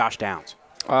 who is Josh Downs?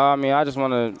 I just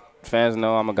want fans to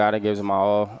know I'm a guy that gives it my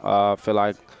all. I feel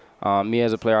like me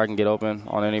as a player, I can get open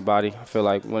on anybody. I feel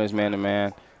like when it's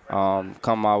man-to-man,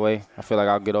 come my way, I feel like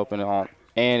I'll get open.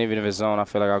 And even if it's zone, I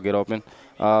feel like I'll get open.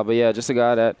 But, yeah, just a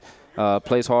guy that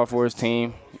plays hard for his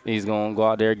team. He's going to go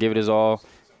out there, give it his all,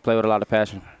 play with a lot of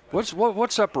passion.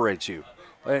 What separates you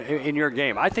in your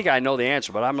game? I think I know the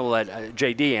answer, but I'm going to let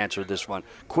JD answer this one.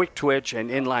 Quick twitch and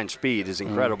inline speed is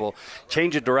incredible.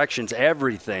 Change of direction's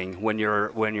everything when you're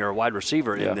a wide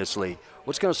receiver in this league.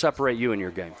 What's going to separate you in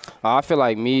your game? I feel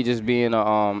like me just being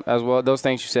as well, those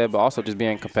things you said, but also just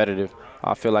being competitive.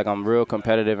 I feel like I'm real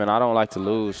competitive, and I don't like to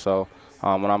lose. So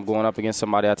when I'm going up against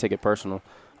somebody, I take it personal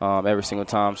every single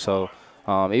time. So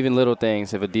even little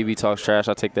things, if a DB talks trash,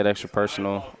 I take that extra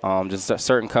personal. Just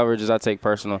certain coverages, I take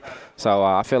personal. So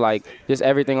I feel like just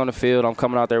everything on the field, I'm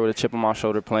coming out there with a chip on my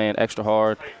shoulder, playing extra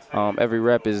hard. Every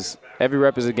rep is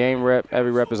a game rep.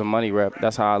 Every rep is a money rep.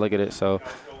 That's how I look at it. So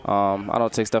I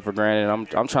don't take stuff for granted.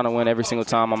 I'm trying to win every single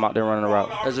time I'm out there running a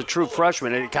route. As a true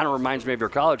freshman, it kind of reminds me of your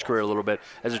college career a little bit.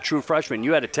 As a true freshman,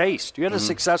 you had a taste. You had a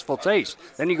successful taste.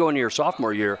 Then you go into your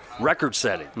sophomore year, record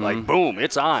setting. Like, boom,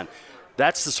 it's on.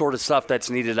 That's the sort of stuff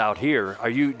that's needed out here.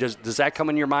 Does that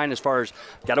come in your mind as far as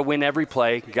got to win every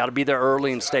play, got to be there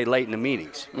early and stay late in the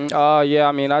meetings? Yeah,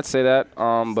 I mean, I'd say that,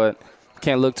 but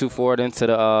can't look too forward into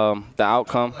the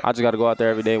outcome. I just got to go out there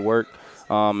every day, work,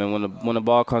 and when the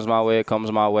ball comes my way, it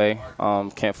comes my way.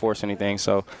 Can't force anything.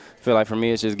 So I feel like for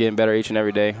me, it's just getting better each and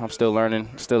every day. I'm still learning,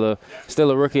 still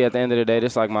a rookie at the end of the day.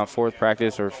 This is like my 4th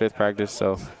practice or 5th practice.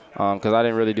 So because I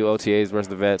didn't really do OTAs versus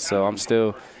the vets, so I'm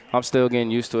still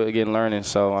getting used to it, getting learning.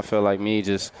 So I feel like me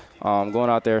just going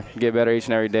out there, get better each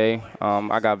and every day.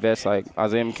 I got vets like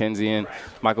Isaiah McKenzie and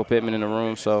Michael Pittman in the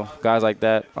room. So guys like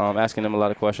that, asking them a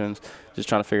lot of questions, just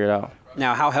trying to figure it out.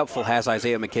 Now, how helpful has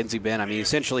Isaiah McKenzie been? I mean,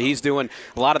 essentially he's doing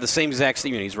a lot of the same exact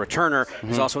thing. He's a returner.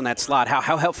 He's also in that slot.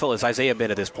 How helpful has Isaiah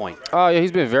been at this point? Oh, yeah,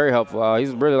 he's been very helpful.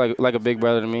 He's really like a big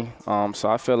brother to me. So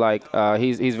I feel like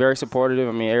he's very supportive.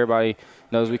 I mean, everybody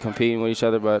knows we competing with each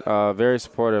other, but very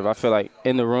supportive. I feel like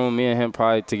in the room, me and him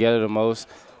probably together the most.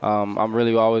 I'm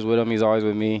really always with him. He's always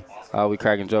with me. We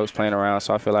cracking jokes, playing around.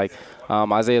 So I feel like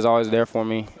Isaiah's always there for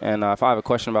me. And if I have a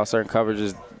question about certain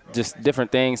coverages, just different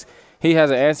things, he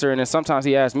has an answer. And then sometimes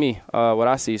he asks me what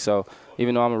I see. So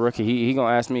even though I'm a rookie, he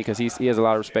going to ask me because he has a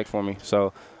lot of respect for me.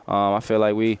 So I feel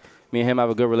like me and him have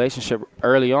a good relationship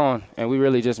early on, and we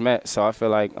really just met. So I feel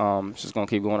like it's just going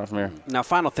to keep going up from here. Now,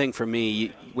 final thing for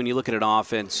me, when you look at an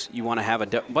offense, you want to have a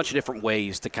bunch of different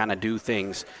ways to kind of do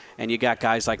things. And you got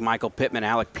guys like Michael Pittman,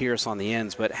 Alec Pierce on the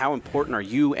ends. But how important are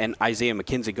you and Isaiah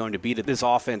McKenzie going to be to this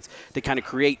offense to kind of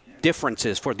create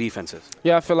differences for defenses?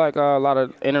 Yeah, I feel like a lot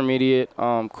of intermediate,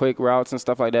 quick routes and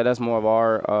stuff like that, that's more of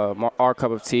our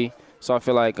cup of tea. So I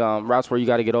feel like routes where you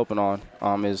got to get open on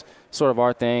is sort of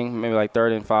our thing, maybe like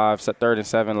 3rd and 5, 3rd and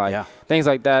 7, things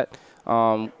like that.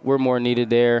 We're more needed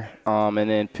there. And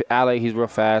then Alec, he's real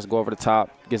fast, go over the top,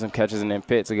 get some catches. And then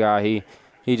Pitt's a guy,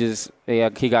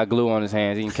 he got glue on his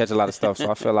hands. He can catch a lot of stuff.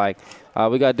 So I feel like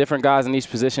we got different guys in each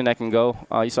position that can go.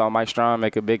 You saw Mike Strong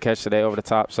make a big catch today over the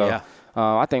top. So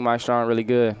I think Mike Strong really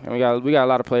good. And we got a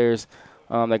lot of players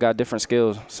that got different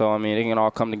skills. So, I mean, they can all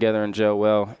come together and gel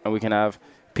well, and we can have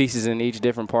pieces in each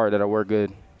different part that'll work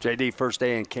good. JD, first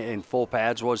day in full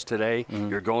pads was today.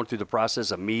 You're going through the process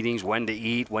of meetings, when to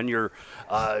eat, when you're,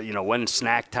 when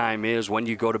snack time is, when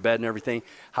you go to bed and everything.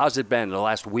 How's it been the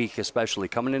last week, especially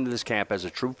coming into this camp as a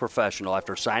true professional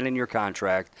after signing your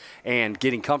contract and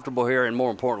getting comfortable here and, more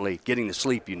importantly, getting the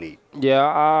sleep you need? Yeah,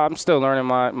 I'm still learning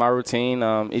my routine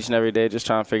each and every day, just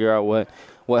trying to figure out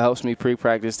what helps me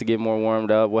pre-practice to get more warmed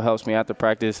up, what helps me after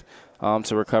practice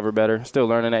to recover better. Still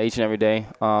learning that each and every day.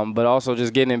 But also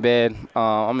just getting in bed.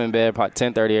 I'm in bed probably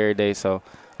 10:30 every day, so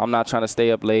I'm not trying to stay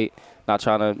up late, not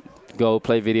trying to go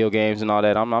play video games and all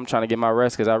that. I'm trying to get my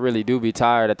rest because I really do be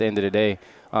tired at the end of the day.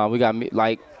 We got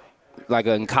like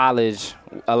in college,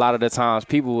 a lot of the times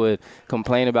people would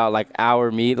complain about like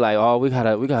our meet, like, oh, we got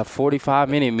a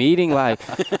 45-minute meeting. Like,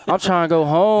 I'm trying to go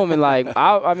home, and like,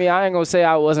 I mean, I ain't gonna say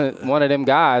I wasn't one of them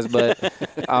guys, but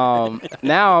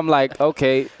now I'm like,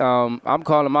 okay, I'm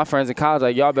calling my friends in college,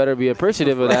 like, y'all better be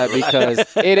appreciative of that because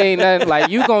it ain't nothing like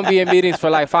you gonna be in meetings for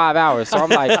like 5 hours. So I'm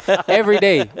like, every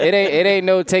day, it ain't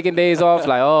no taking days off.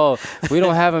 Like, oh, we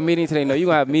don't have a meeting today. No, you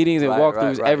gonna have meetings and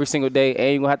walkthroughs every single day,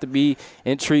 and you gonna have to be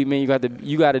in treatment.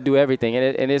 You got to do everything.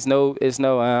 and it's no.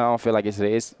 I don't feel like it's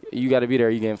today. You got to be there.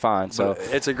 You're getting fined. So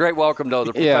it's a great welcome to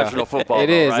the professional football. It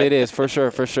is. Right? It is for sure.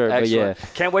 Excellent. But yeah,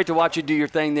 can't wait to watch you do your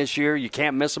thing this year. You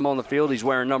can't miss him on the field. He's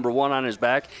wearing number 1 on his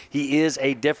back. He is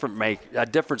a difference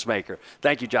maker.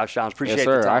 Thank you, Josh Downs. Appreciate yes,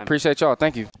 sir. the time. I appreciate y'all.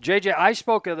 Thank you, JJ. I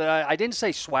spoke of I didn't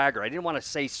say swagger. I didn't want to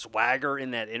say swagger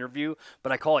in that interview,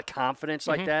 but I call it confidence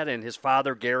like that. And his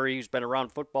father Gary, who's been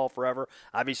around football forever,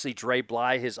 obviously Dre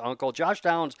Bly, his uncle. Josh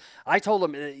Downs, I told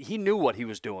him he knew what he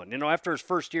was doing. After his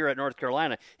first year at North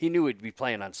Carolina, he knew he'd be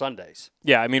playing on Sundays.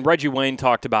 Yeah, I mean, Reggie Wayne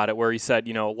talked about it where he said,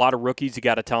 a lot of rookies, you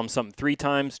got to tell them something 3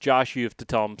 times. Josh, you have to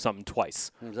tell them something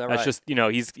twice. Is that That's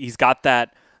right? just, he's got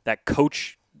that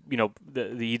coach,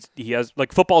 he has,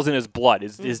 like, football's in his blood.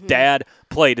 His dad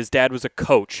played. His dad was a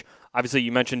coach. Obviously,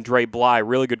 you mentioned Dre Bly,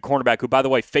 really good cornerback, who, by the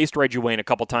way, faced Reggie Wayne a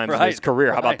couple times in his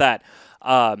career. How about that?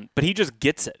 But he just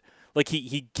gets it. Like,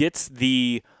 he gets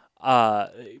the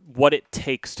what it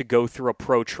takes to go through a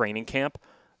pro training camp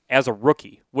as a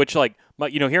rookie, which, like,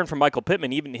 hearing from Michael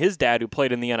Pittman, even his dad who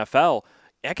played in the NFL,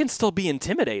 that can still be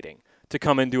intimidating to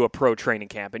come into a pro training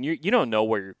camp. And you don't know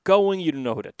where you're going. You don't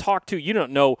know who to talk to. You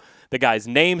don't know the guys'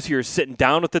 names. You're sitting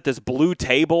down with at this blue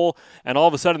table, and all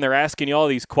of a sudden they're asking you all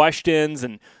these questions.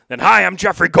 And then, hi, I'm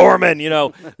Jeffrey Gorman.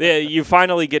 You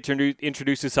finally get to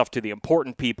introduce yourself to the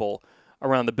important people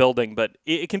around the building. But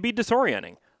it can be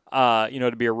disorienting.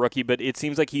 To be a rookie, but it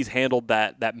seems like he's handled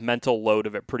that mental load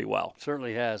of it pretty well.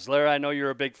 Certainly has. Larry, I know you're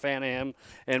a big fan of him,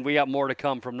 and we got more to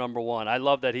come from number 1. I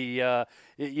love that he,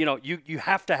 you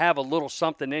have to have a little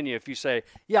something in you if you say,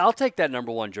 yeah, I'll take that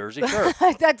number 1 jersey. Sure.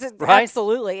 That's right?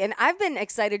 Absolutely. And I've been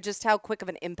excited just how quick of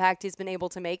an impact he's been able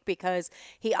to make because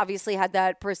he obviously had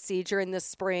that procedure in the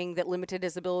spring that limited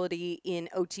his ability in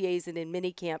OTAs and in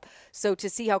minicamp. So to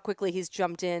see how quickly he's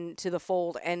jumped into the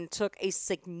fold and took a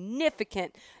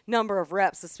significant number of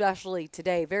reps, especially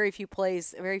today. Very few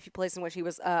plays in which he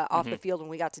was off the field when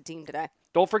we got to team today.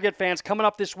 Don't forget, fans, coming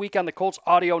up this week on the Colts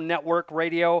Audio Network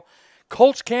Radio,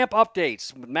 Colts camp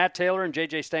updates with Matt Taylor and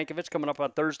J.J. Stankevitz coming up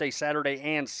on Thursday, Saturday,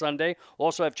 and Sunday. We'll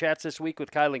also have chats this week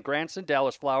with Kylan Granson,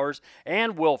 Dallas Flowers,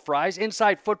 and Will Fries.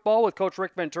 Inside Football with Coach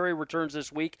Rick Venturi returns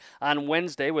this week on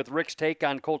Wednesday with Rick's take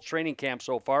on Colts training camp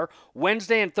so far.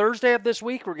 Wednesday and Thursday of this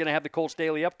week, we're going to have the Colts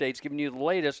Daily Updates giving you the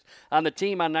latest on the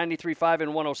team on 93.5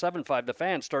 and 107.5, The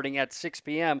Fan, starting at 6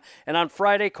 p.m. And on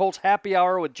Friday, Colts Happy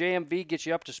Hour with JMV gets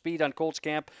you up to speed on Colts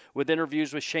camp with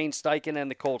interviews with Shane Steichen and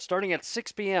the Colts, starting at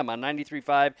 6 p.m. on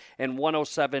 93.5 and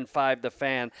 107.5 The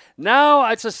Fan. Now,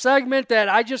 it's a segment that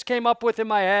I just came up with in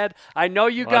my head. I know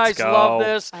you guys love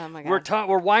this. Oh my God.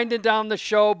 We're winding down the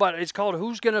show, but it's called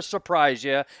Who's Gonna Surprise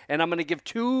You? And I'm going to give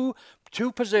two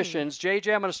positions.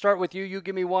 JJ, I'm going to start with you. You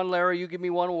give me one. Larry, you give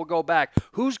me one. We'll go back.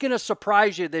 Who's going to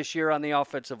surprise you this year on the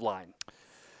offensive line?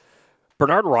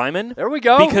 Bernhard Raimann. There we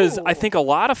go. Because I think a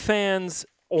lot of fans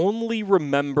only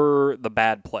remember the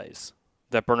bad plays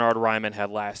that Bernhard Raimann had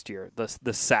last year,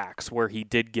 the sacks where he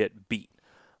did get beat.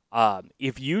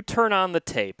 If you turn on the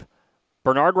tape,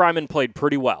 Bernhard Raimann played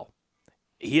pretty well.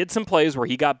 He had some plays where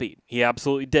he got beat. He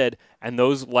absolutely did, and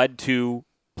those led to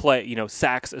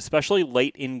sacks, especially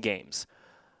late in games.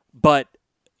 But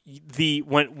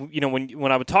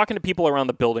when I was talking to people around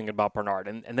the building about Bernhard,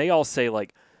 and they all say,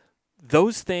 like,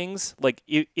 those things, like,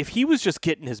 if he was just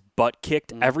getting his butt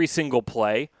kicked every single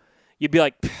play, you'd be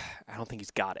like, I don't think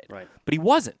he's got it. Right. But he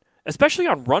wasn't, especially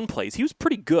on run plays. He was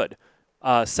pretty good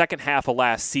second half of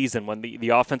last season when the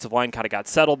offensive line kind of got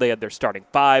settled. They had their starting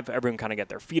 5. Everyone kind of got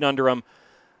their feet under him.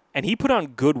 And he put on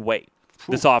good weight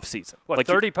this offseason. What, like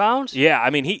 30 pounds? Yeah, I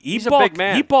mean, he's a big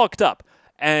man. He bulked up.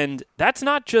 And that's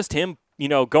not just him,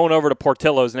 going over to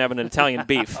Portillo's and having an Italian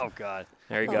beef. Oh, God.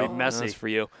 There you go. Messy. That's for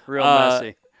you. Real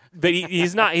messy. But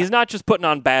he's not just putting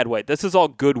on bad weight. This is all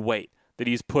good weight that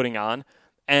he's putting on.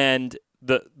 And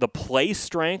the play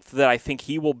strength that I think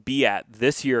he will be at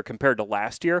this year compared to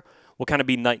last year will kind of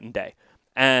be night and day.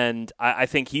 And I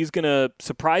think he's going to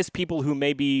surprise people who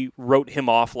maybe wrote him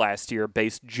off last year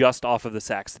based just off of the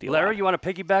sacks that he Larry, allowed. you want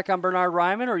to piggyback on Bernhard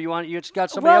Raimann, or you just got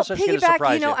somebody else that's going to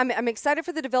surprise you? I'm excited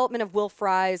for the development of Will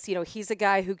Fries. He's a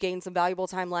guy who gained some valuable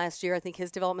time last year. I think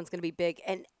his development's going to be big.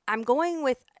 And I'm going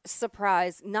with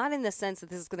surprise, not in the sense that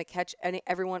this is going to catch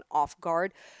everyone off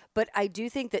guard, but I do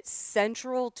think that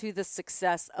central to the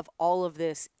success of all of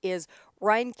this is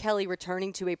Ryan Kelly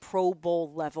returning to a Pro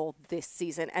Bowl level this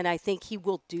season, and I think he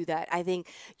will do that. I think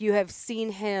you have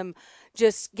seen him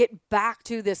just get back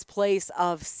to this place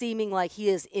of seeming like he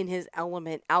is in his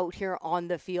element out here on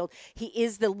the field. He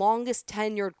is the longest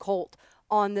tenured Colt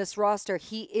on this roster.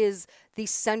 He is the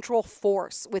central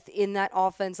force within that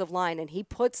offensive line, and he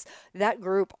puts that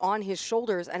group on his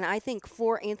shoulders. And I think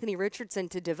for Anthony Richardson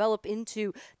to develop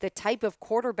into the type of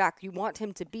quarterback you want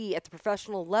him to be at the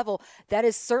professional level, that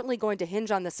is certainly going to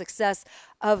hinge on the success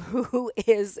of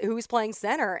who's playing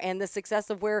center and the success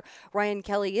of where Ryan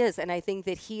Kelly is. And I think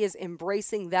that he is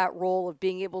embracing that role of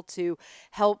being able to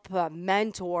help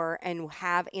mentor and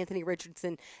have Anthony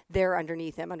Richardson there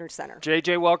underneath him, under center.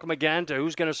 JJ, welcome again to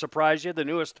Who's Going to Surprise You, the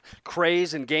newest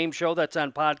craze and game show that's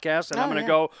on podcast. And I'm going to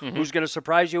go, Who's Going to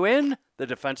Surprise You in the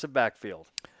defensive backfield?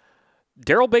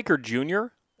 Darrell Baker Jr.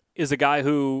 is a guy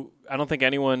who I don't think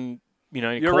anyone,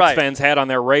 Colts fans had on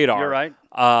their radar. You're right.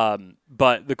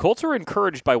 But the Colts are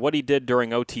encouraged by what he did during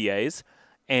OTAs.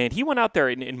 And he went out there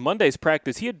in Monday's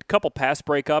practice. He had a couple pass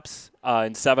breakups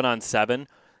in 7-on-7.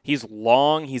 He's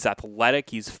long. He's athletic.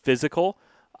 He's physical.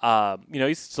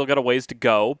 He's still got a ways to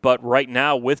go. But right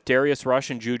now, with Darius Rush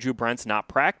and Juju Brents not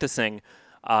practicing,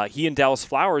 he and Dallas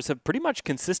Flowers have pretty much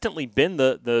consistently been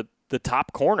the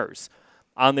top corners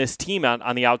on this team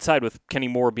on the outside, with Kenny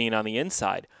Moore being on the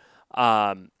inside.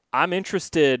 I'm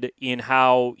interested in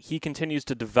how he continues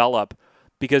to develop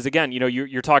because, again,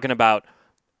 you're talking about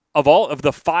of all of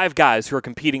the 5 guys who are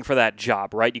competing for that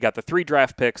job, right? You got the 3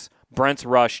 draft picks, Brents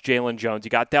Rush, Jalen Jones. You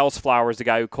got Dallas Flowers, the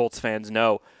guy who Colts fans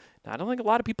know. Now, I don't think a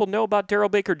lot of people know about Darrell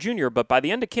Baker Jr., but by the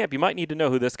end of camp, you might need to know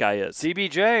who this guy is.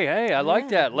 DBJ, hey, I like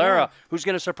that. Larra, who's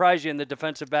going to surprise you in the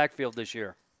defensive backfield this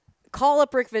year? Call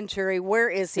up Rick Venturi. Where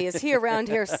is he? Is he around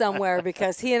here somewhere?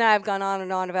 Because he and I have gone on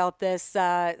and on about this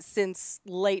since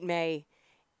late May.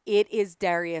 It is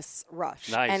Darius Rush.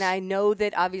 Nice. And I know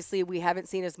that obviously we haven't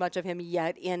seen as much of him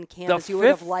yet in camp as you would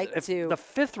have liked to. The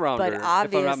 5th rounder, but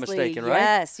obviously, if I'm not mistaken, right?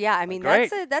 Yes, yeah. I mean,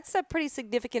 Great. that's a pretty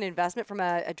significant investment from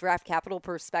a draft capital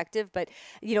perspective. But,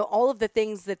 all of the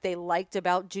things that they liked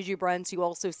about Juju Brents, you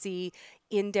also see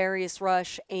in Darius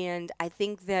Rush. And I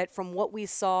think that from what we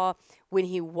saw when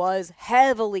he was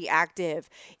heavily active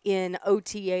in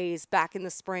OTAs back in the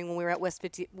spring when we were at West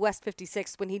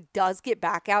 56, when he does get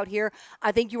back out here,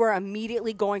 I think you are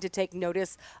immediately going to take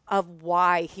notice of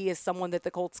why he is someone that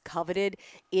the Colts coveted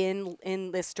in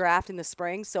this draft in the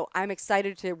spring. So I'm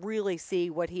excited to really see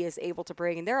what he is able to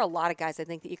bring. And there are a lot of guys I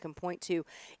think that you can point to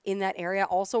in that area.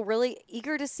 Also really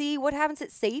eager to see what happens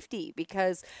at safety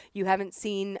because you haven't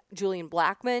seen Julian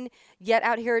Blackman yet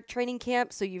out here at training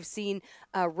camp. So you've seen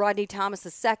Rodney Thomas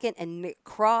II and Nick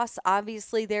Cross,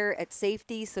 obviously, there at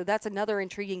safety. So that's another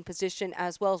intriguing position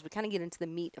as well as we kind of get into the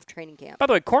meat of training camp. By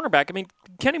the way, cornerback,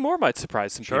 Kenny Moore might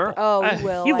surprise some people. Oh, he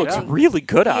will. He looks really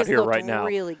good out here right now.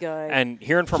 Really good. And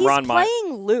hearing from he's Ron Meyer. He's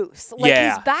playing loose.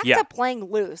 He's back to playing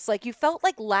loose. You felt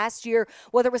like last year,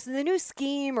 whether it was the new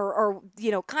scheme or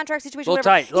contract situation,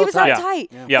 whatever, he was uptight.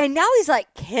 Yeah. And now he's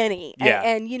like Kenny. Yeah.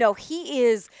 And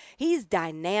he's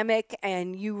dynamic,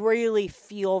 and you really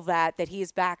feel that he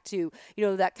is back to,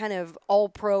 that kind of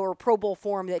all-pro or Pro Bowl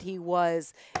form that he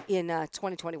was in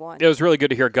 2021. It was really good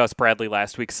to hear Gus Bradley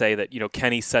last week say that,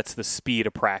 Kenny sets the speed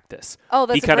of practice. Oh,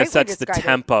 that's he kind of sets the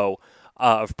tempo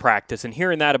of practice. And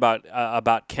hearing that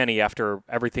about Kenny after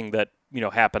everything that,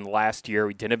 happened last year,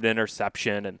 we didn't have an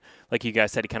interception. And like you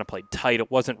guys said, he kind of played tight. It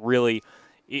wasn't really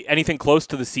anything close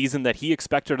to the season that he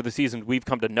expected or the season we've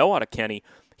come to know out of Kenny.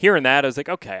 Hearing that, I was like,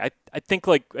 okay, I think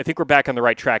we're back on the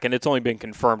right track, and it's only been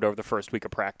confirmed over the first week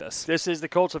of practice. This is the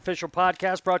Colts official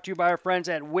podcast brought to you by our friends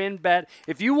at WynnBET.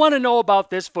 If you want to know about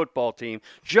this football team,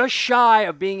 just shy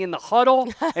of being in the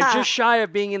huddle and just shy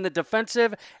of being in the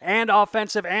defensive and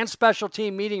offensive and special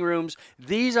team meeting rooms,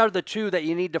 these are the 2 that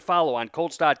you need to follow on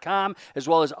Colts.com, as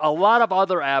well as a lot of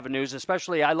other avenues,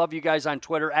 especially I love you guys on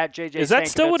Twitter at JJ Is that Stankevitz.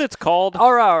 still what it's called?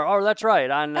 Or that's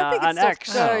right, on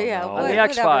X. Yeah, on the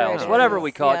X-Files, whatever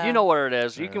we call it. Yeah. You know where it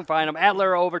is. You can find them at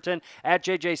Larra Overton, at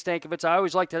JJ Stankevitz. I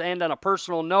always like to end on a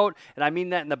personal note, and I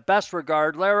mean that in the best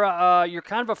regard. Larra, you're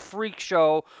kind of a freak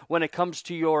show when it comes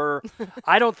to your,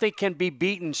 I don't think can be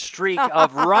beaten streak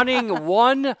of running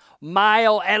 1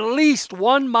 mile, at least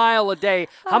 1 mile a day.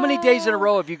 How many days in a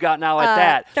row have you got now at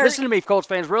that? Listen to me, Colts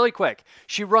fans, really quick.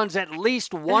 She runs at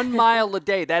least 1 mile a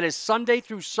day. That is Sunday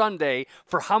through Sunday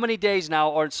for how many days now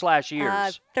or /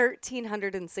 years?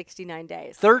 1,369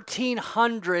 days.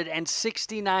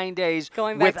 1,369 days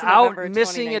without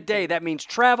missing a day. That means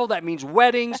travel. That means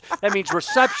weddings. That means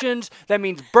receptions. That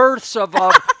means births of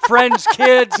friends'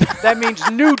 kids. That means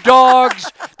new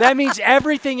dogs. That means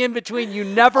everything in between. You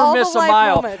never All miss the a life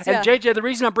mile. moments, And JJ, the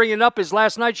reason I'm bringing it up is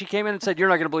last night she came in and said, "You're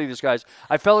not going to believe this, guys.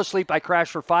 I fell asleep. I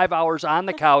crashed for 5 hours on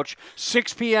the couch,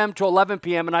 6 p.m. to 11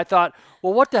 p.m., and I thought,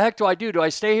 well, what the heck do I do? Do I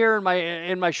stay here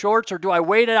in my shorts, or do I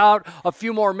wait it out a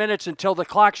few more minutes until the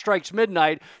clock strikes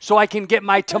midnight so I can get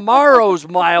my tomorrow's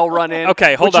mile run in?"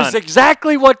 Okay, hold on. Which is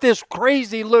exactly what this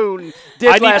crazy loon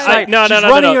did last night. She's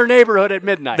running her neighborhood at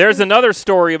midnight. There's another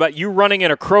story about you running in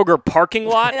a Kroger parking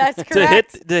lot That's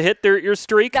to hit your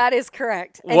streak. That is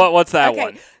correct. What's that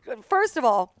one? First of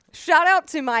all, shout out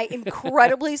to my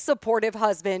incredibly supportive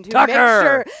husband who Tucker. makes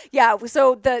sure. Yeah,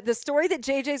 so the story that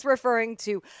JJ's referring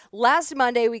to, last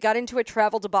Monday we got into a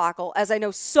travel debacle, as I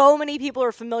know so many people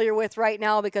are familiar with right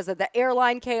now because of the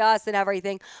airline chaos and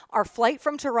everything. Our flight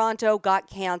from Toronto got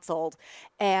canceled,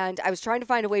 and I was trying to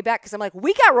find a way back because I'm like,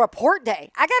 we got report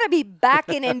day. I got to be back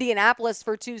in Indianapolis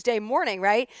for Tuesday morning,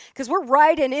 right? Because we're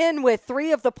riding in with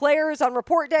 3 of the players on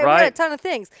report day. Right. We had a ton of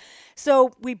things.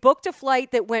 So we booked a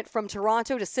flight that went from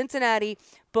Toronto to Cincinnati,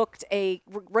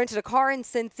 rented a car in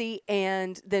Cincy,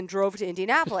 and then drove to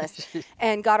Indianapolis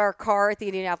and got our car at the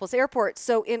Indianapolis airport.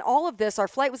 So in all of this, our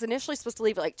flight was initially supposed to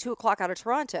leave at like 2 o'clock out of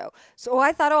Toronto. So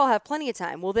I thought, I'll have plenty of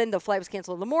time. Well, then the flight was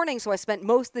canceled in the morning, so I spent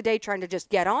most of the day trying to just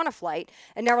get on a flight.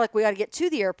 And now we're like, we got to get to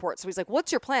the airport. So he's like,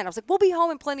 what's your plan? I was like, we'll be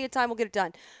home in plenty of time. We'll get it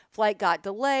done. Flight got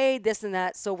delayed, this and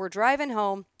that. So we're driving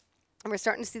home. And we're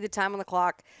starting to see the time on the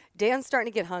clock. Dan's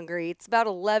starting to get hungry. It's about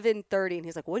 11:30, and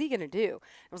he's like, what are you going to do?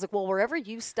 I was like, well, wherever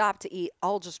you stop to eat,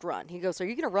 I'll just run. He goes, are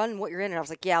you going to run what you're in? And I was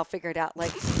like, yeah, I'll figure it out.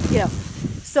 Like,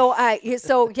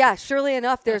 So yeah, surely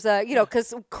enough, there's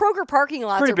because Kroger parking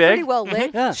lots are pretty well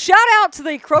lit. Yeah. Shout out to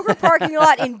the Kroger parking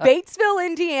lot in Batesville,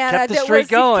 Indiana.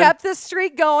 Kept the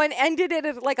streak going. Ended it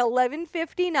at like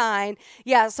 11:59.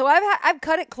 Yeah, so I've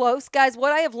cut it close, guys.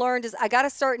 What I have learned is I got to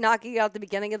start knocking it out at the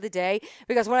beginning of the day,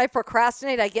 because when I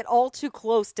procrastinate, I get all too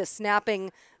close to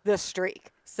snapping the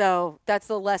streak. So that's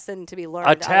the lesson to be learned.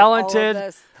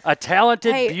 A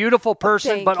talented, beautiful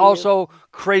person, but also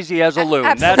crazy as a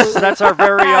loon. That's our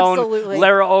very own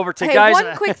Larra Overton. Hey, guys,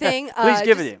 one quick thing. Please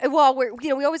give it. Well,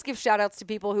 we always give shout outs to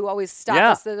people who always stop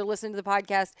us that are listening to the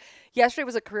podcast. Yesterday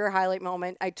was a career highlight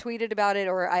moment. I tweeted about it,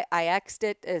 or I X'd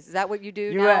it. Is that what you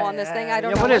do now on this thing? I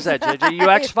don't know. What is that, JJ? You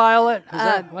X-file it?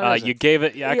 You gave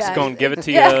it. X going to give it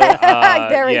to you.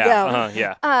 There we go.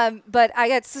 Yeah. But I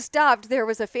got stopped. There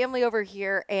was a family over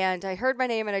here, and I heard my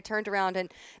name, and I turned around,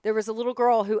 and there was a little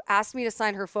girl who asked me to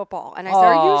sign her football. And I said,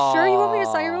 are you sure you want me to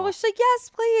sign your football? She's like, yes,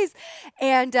 please.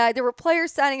 And there were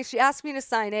players signing, and she asked me to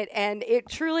sign it, and it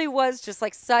truly was just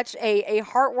like such a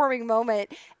heartwarming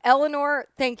moment. Eleanor,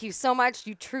 thank you so much.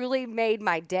 You truly made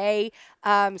my day.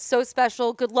 So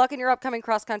special. Good luck in your upcoming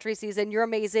cross-country season. You're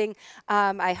amazing.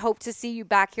 I hope to see you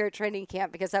back here at training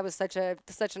camp, because that was such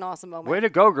an awesome moment. Way to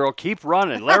go, girl. Keep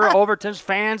running. Larra Overton's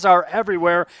fans are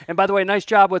everywhere. And by the way, nice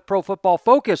job with Pro Football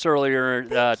Focus earlier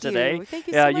today. Thank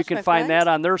you so much, you can my find friend. that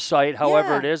on their site,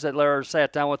 however it is that Larra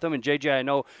sat down with them. And JJ, I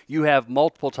know you have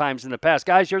multiple times in the past.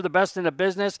 Guys, you're the best in the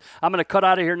business. I'm going to cut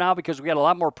out of here now, because we got a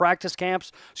lot more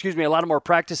a lot more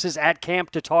practices at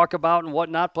camp to talk about and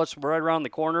whatnot. Plus, right around the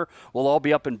corner, we'll all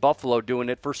be up in Buffalo doing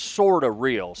it for sort of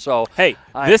real. So, hey,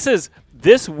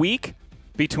 this week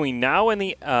between now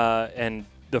and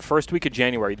the first week of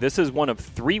January. This is one of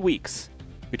 3 weeks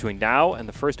between now and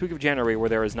the first week of January where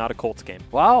there is not a Colts game.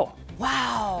 Wow.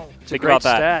 It's a great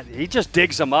stat. He just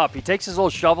digs them up. He takes his little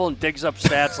shovel and digs up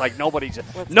stats like nobody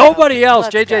else.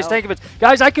 JJ Stankevitz.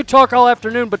 Guys, I could talk all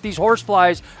afternoon, but these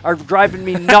horseflies are driving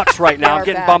me nuts right now. I'm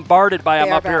getting bombarded by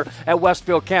them up here at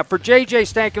Westfield Camp. For JJ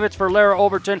Stankevitz, for Larra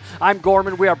Overton, I'm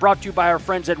Gorman. We are brought to you by our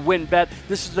friends at WynnBET.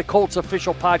 This is the Colts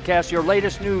official podcast. Your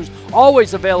latest news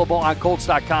always available on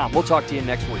Colts.com. We'll talk to you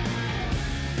next week.